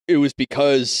think it was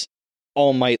because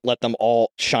All Might let them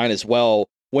all shine as well.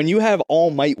 When you have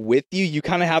All Might with you, you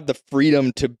kind of have the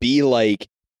freedom to be like,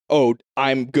 oh,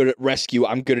 I'm good at rescue,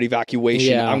 I'm good at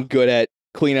evacuation, I'm good at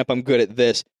cleanup, I'm good at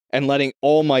this, and letting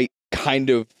All Might kind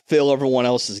of fill everyone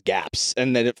else's gaps,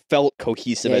 and that it felt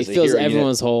cohesive as a hero. He fills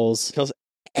everyone's holes. Fills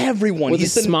everyone. With a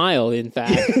smile, in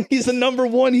fact. He's the number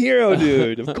 1 hero,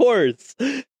 dude. Of course.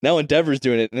 Now Endeavor's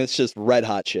doing it, and it's just red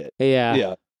hot shit.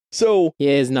 Yeah. So he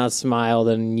has not smiled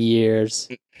in years.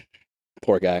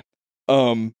 Poor guy.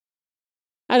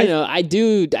 I don't know. I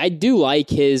do like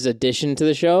his addition to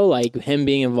the show, like him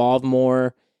being involved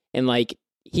more, and like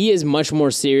he is much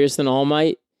more serious than All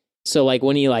Might. So like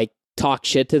when he like talked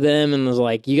shit to them and was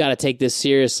like, "You got to take this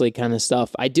seriously," kind of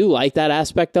stuff. I do like that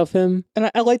aspect of him, and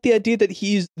I like the idea that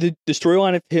he's the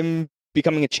storyline of him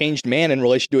becoming a changed man in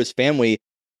relation to his family.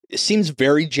 It seems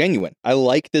very genuine. I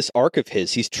like this arc of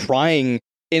his. He's trying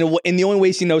in the only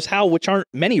ways he knows how, which aren't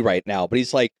many right now. But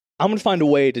he's like, I'm going to find a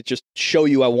way to just show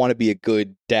you I want to be a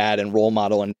good dad and role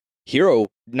model and hero,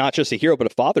 not just a hero, but a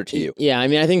father to you. Yeah, I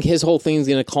mean, I think his whole thing's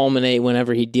going to culminate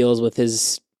whenever he deals with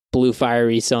his blue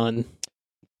fiery son.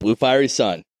 Blue fiery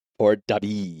son, or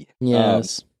Dabi.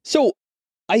 Yes. So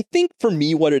I think for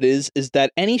me, what it is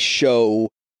that any show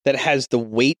that has the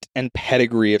weight and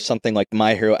pedigree of something like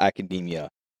My Hero Academia,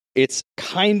 it's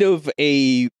kind of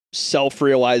a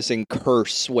self-realizing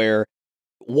curse where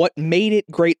what made it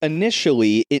great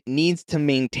initially, it needs to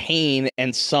maintain,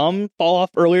 and some fall off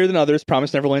earlier than others.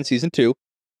 Promised Neverland Season 2.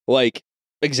 Like,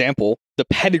 example, the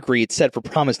pedigree it set for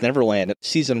Promised Neverland at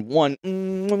Season 1.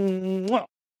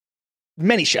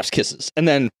 Many chef's kisses. And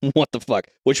then, what the fuck?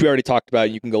 Which we already talked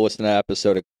about. You can go listen to that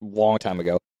episode a long time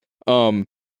ago.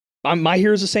 My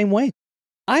Hero's the same way.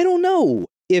 I don't know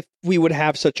if we would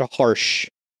have such a harsh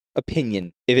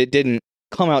opinion if it didn't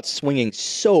come out swinging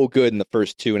so good in the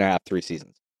first 2.5, 3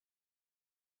 seasons.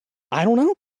 I don't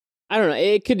know.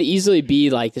 It could easily be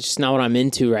like, it's just not what I'm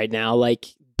into right now. Like,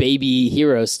 baby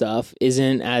hero stuff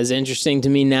isn't as interesting to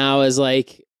me now as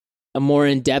like a more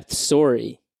in-depth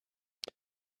story.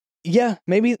 Yeah,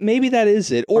 maybe that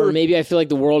is it. Or maybe I feel like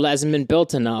the world hasn't been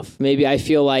built enough. Maybe I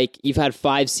feel like you've had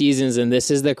 5 seasons and this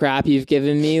is the crap you've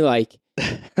given me. Like,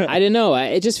 I don't know.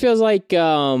 It just feels like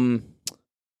either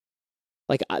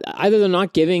they're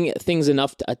not giving things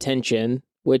enough attention,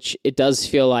 which it does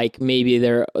feel like maybe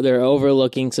they're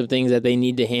overlooking some things that they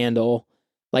need to handle.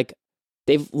 Like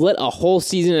they've let a whole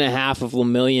season and a half of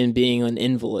Lemillion being an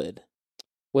invalid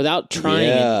without trying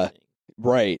anything.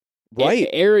 Right.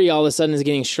 Aerie all of a sudden is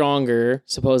getting stronger,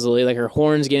 supposedly. Like her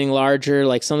horn's getting larger.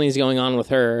 Like something's going on with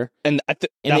her. And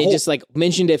they just like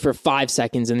mentioned it for 5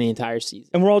 seconds in the entire season.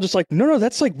 And we're all just like, no,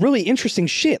 that's like really interesting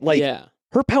shit. Like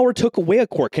her power took away a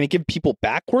quirk. Can it give people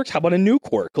back quirks? How about a new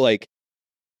quirk? Like,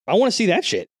 I want to see that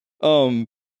shit.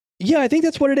 Yeah, I think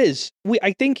that's what it is.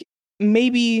 I think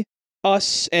maybe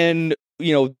us and,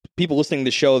 people listening to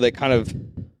the show that kind of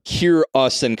hear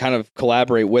us and kind of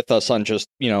collaborate with us on just,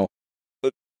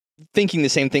 thinking the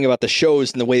same thing about the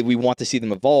shows and the way we want to see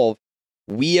them evolve,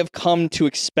 we have come to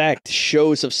expect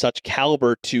shows of such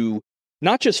caliber to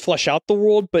not just flesh out the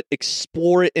world, but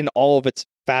explore it in all of its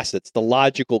facets, the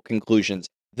logical conclusions,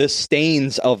 the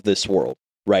stains of this world,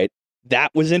 right?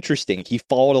 That was interesting. He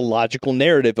followed a logical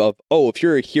narrative of, if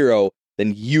you're a hero,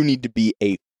 then you need to be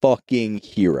a fucking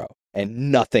hero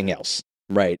and nothing else,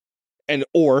 right? And,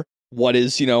 or what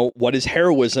is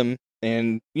heroism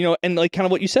and, and like kind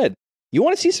of what you said. You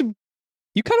kind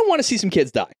of want to see some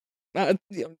kids die. Oh,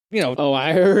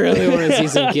 I really want to see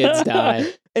some kids die.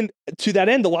 And to that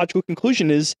end, the logical conclusion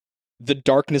is the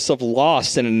darkness of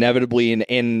loss and inevitably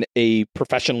in a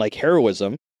profession like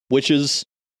heroism, which is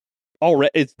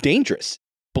it's dangerous,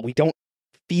 but we don't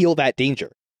feel that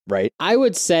danger, right? I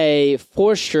would say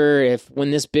for sure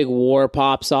when this big war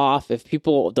pops off, if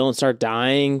people don't start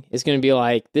dying, it's going to be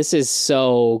like, this is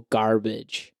so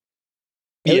garbage.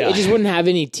 It just wouldn't have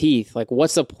any teeth. Like,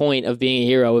 what's the point of being a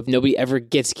hero if nobody ever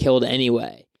gets killed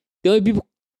anyway? The only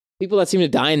people that seem to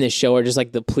die in this show are just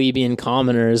like the plebeian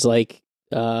commoners, like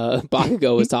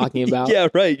Bakugo was talking about. Yeah,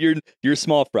 right. You're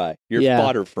small fry. You're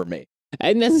fodder for me.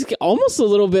 And that's almost a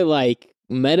little bit like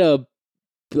meta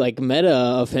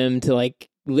of him to like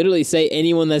literally say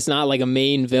anyone that's not like a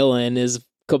main villain is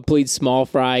complete small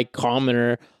fry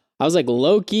commoner. I was like,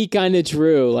 low key, kind of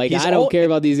true. Like, I don't care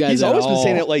about these guys. He's at always all. been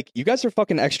saying it like, you guys are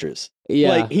fucking extras. Yeah.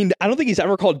 Like, I don't think he's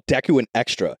ever called Deku an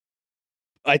extra.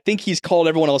 I think he's called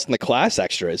everyone else in the class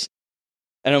extras.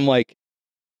 And I'm like,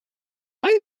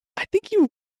 I think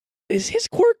is his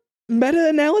quirk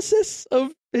meta-analysis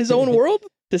of his own world?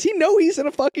 Does he know he's in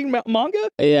a fucking manga?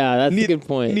 Yeah, that's a good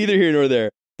point. Neither here nor there.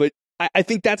 But I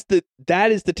think that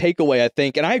is the takeaway, I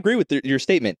think. And I agree with your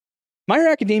statement. My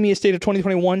Hero Academia State of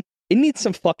 2021, it needs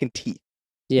some fucking teeth.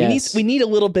 Yes. We need a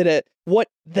little bit of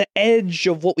the edge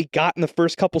of what we got in the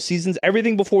first couple seasons,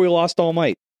 everything before we lost All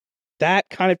Might. That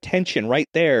kind of tension right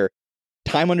there.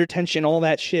 Time under tension, all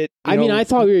that shit. I mean, I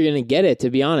thought we were going to get it, to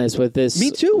be honest, with this.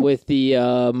 Me too. With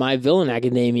the My Villain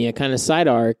Academia kind of side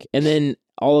arc. And then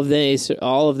all of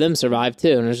them survived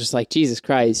too. And it was just like, Jesus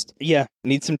Christ. Yeah,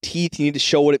 need some teeth. You need to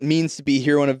show what it means to be a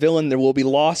hero and a villain. There will be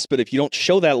loss, but if you don't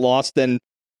show that loss, then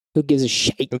who gives a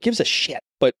shit? Who gives a shit?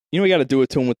 But we got to do it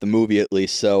to him with the movie at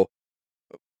least. So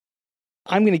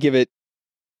I'm going to give it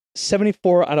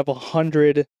 74 out of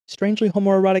 100 strangely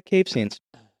homoerotic cave scenes.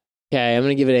 Okay, I'm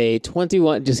going to give it a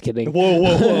 21. Just kidding.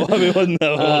 Whoa. I mean, wasn't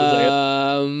that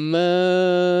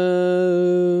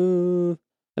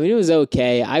I mean, it was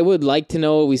okay. I would like to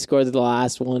know what we scored the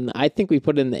last one. I think we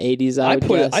put it in the 80s.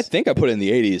 I think I put it in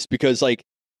the 80s because, like,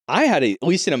 I had at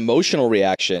least an emotional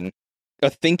reaction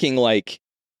of thinking, like,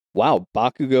 wow,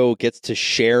 Bakugo gets to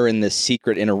share in this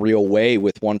secret in a real way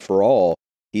with One for All.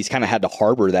 He's kind of had to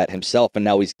harbor that himself, and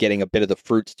now he's getting a bit of the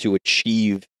fruits to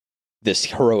achieve this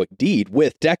heroic deed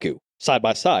with Deku side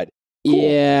by side. Cool.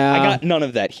 Yeah. I got none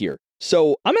of that here.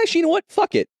 So I'm actually, you know what?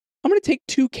 Fuck it. I'm going to take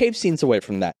 2 cave scenes away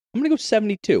from that. I'm going to go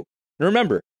 72. And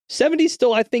remember, 70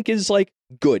 still, I think, is like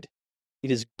good. It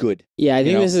is good. Yeah, I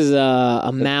think this is a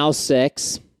Mal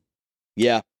 6.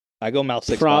 Yeah, I go Mal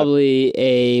 6. Probably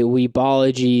a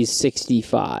Weebology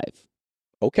 65.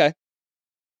 Okay.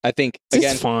 I think,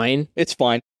 again, it's fine. It's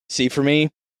fine. See, for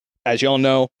me, as y'all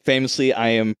know, famously, I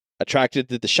am attracted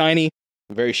to the shiny,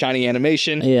 very shiny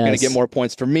animation. Yes. Going to get more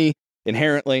points from me,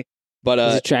 inherently. But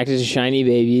he's attracted to shiny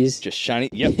babies. Just shiny.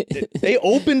 Yep. They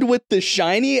opened with the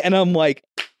shiny, and I'm like,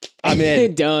 I'm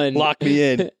in. Done. Lock me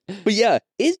in. But yeah,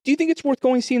 do you think it's worth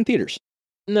going to see in theaters?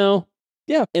 No.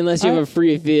 Yeah. Unless you have a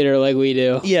free theater like we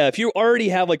do. Yeah, if you already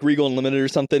have like Regal Unlimited or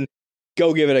something,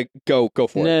 go give it a go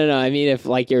for it. No. I mean, if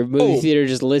like your movie theater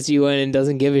just lets you in and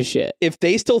doesn't give a shit. If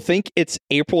they still think it's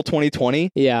April 2020,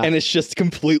 and it's just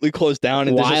completely closed down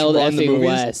and Wild just run the movies,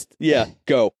 West. Yeah,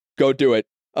 go do it.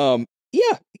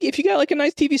 Yeah, if you got like a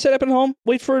nice TV setup at home,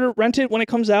 wait for it to rent it when it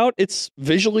comes out. It's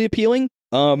visually appealing.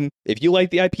 If you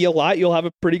like the IP a lot, you'll have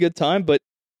a pretty good time. But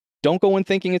don't go in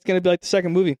thinking it's going to be like the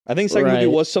second movie. I think the second movie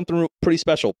was something pretty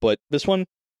special, but this one,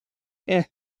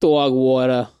 Dog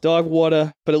water.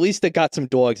 But at least they got some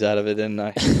dogs out of it, and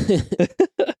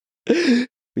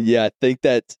yeah, I think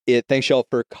that's it. Thanks, y'all,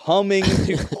 for coming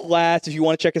to class. If you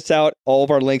want to check us out, all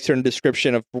of our links are in the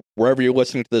description of wherever you're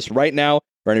listening to this right now,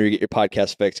 wherever you get your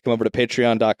podcast fix. Come over to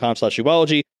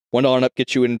patreon.com/Ewology. $1 and up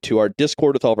gets you into our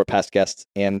Discord with all of our past guests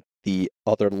and the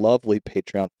other lovely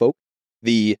Patreon folk.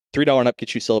 The $3 and up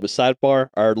gets you Syllabus Sidebar,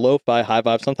 our lo-fi, high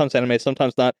vibe, sometimes anime,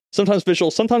 sometimes not, sometimes visual,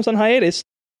 sometimes on hiatus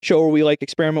show where we like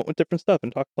experiment with different stuff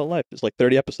and talk about life. There's like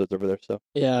 30 episodes over there. So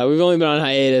yeah, we've only been on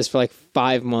hiatus for like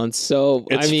 5 months. So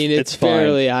it's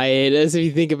fairly hiatus if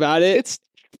you think about it. It's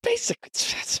basic.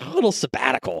 It's a little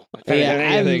sabbatical.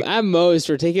 Yeah, at most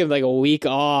we're taking like a week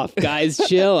off. Guys,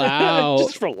 chill out.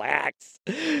 Just relax.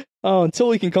 Oh, until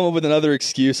we can come up with another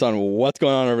excuse on what's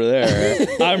going on over there.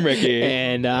 I'm Ricky.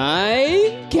 And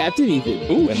I'm Captain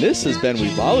Ethan. Ooh, and this has been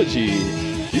Weebology.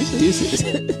 Deuces.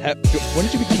 When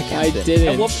did you become a captain? I didn't.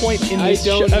 At what point in this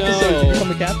episode did you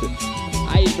become a captain?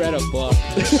 I read a book.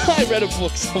 I read a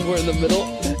book somewhere in the middle.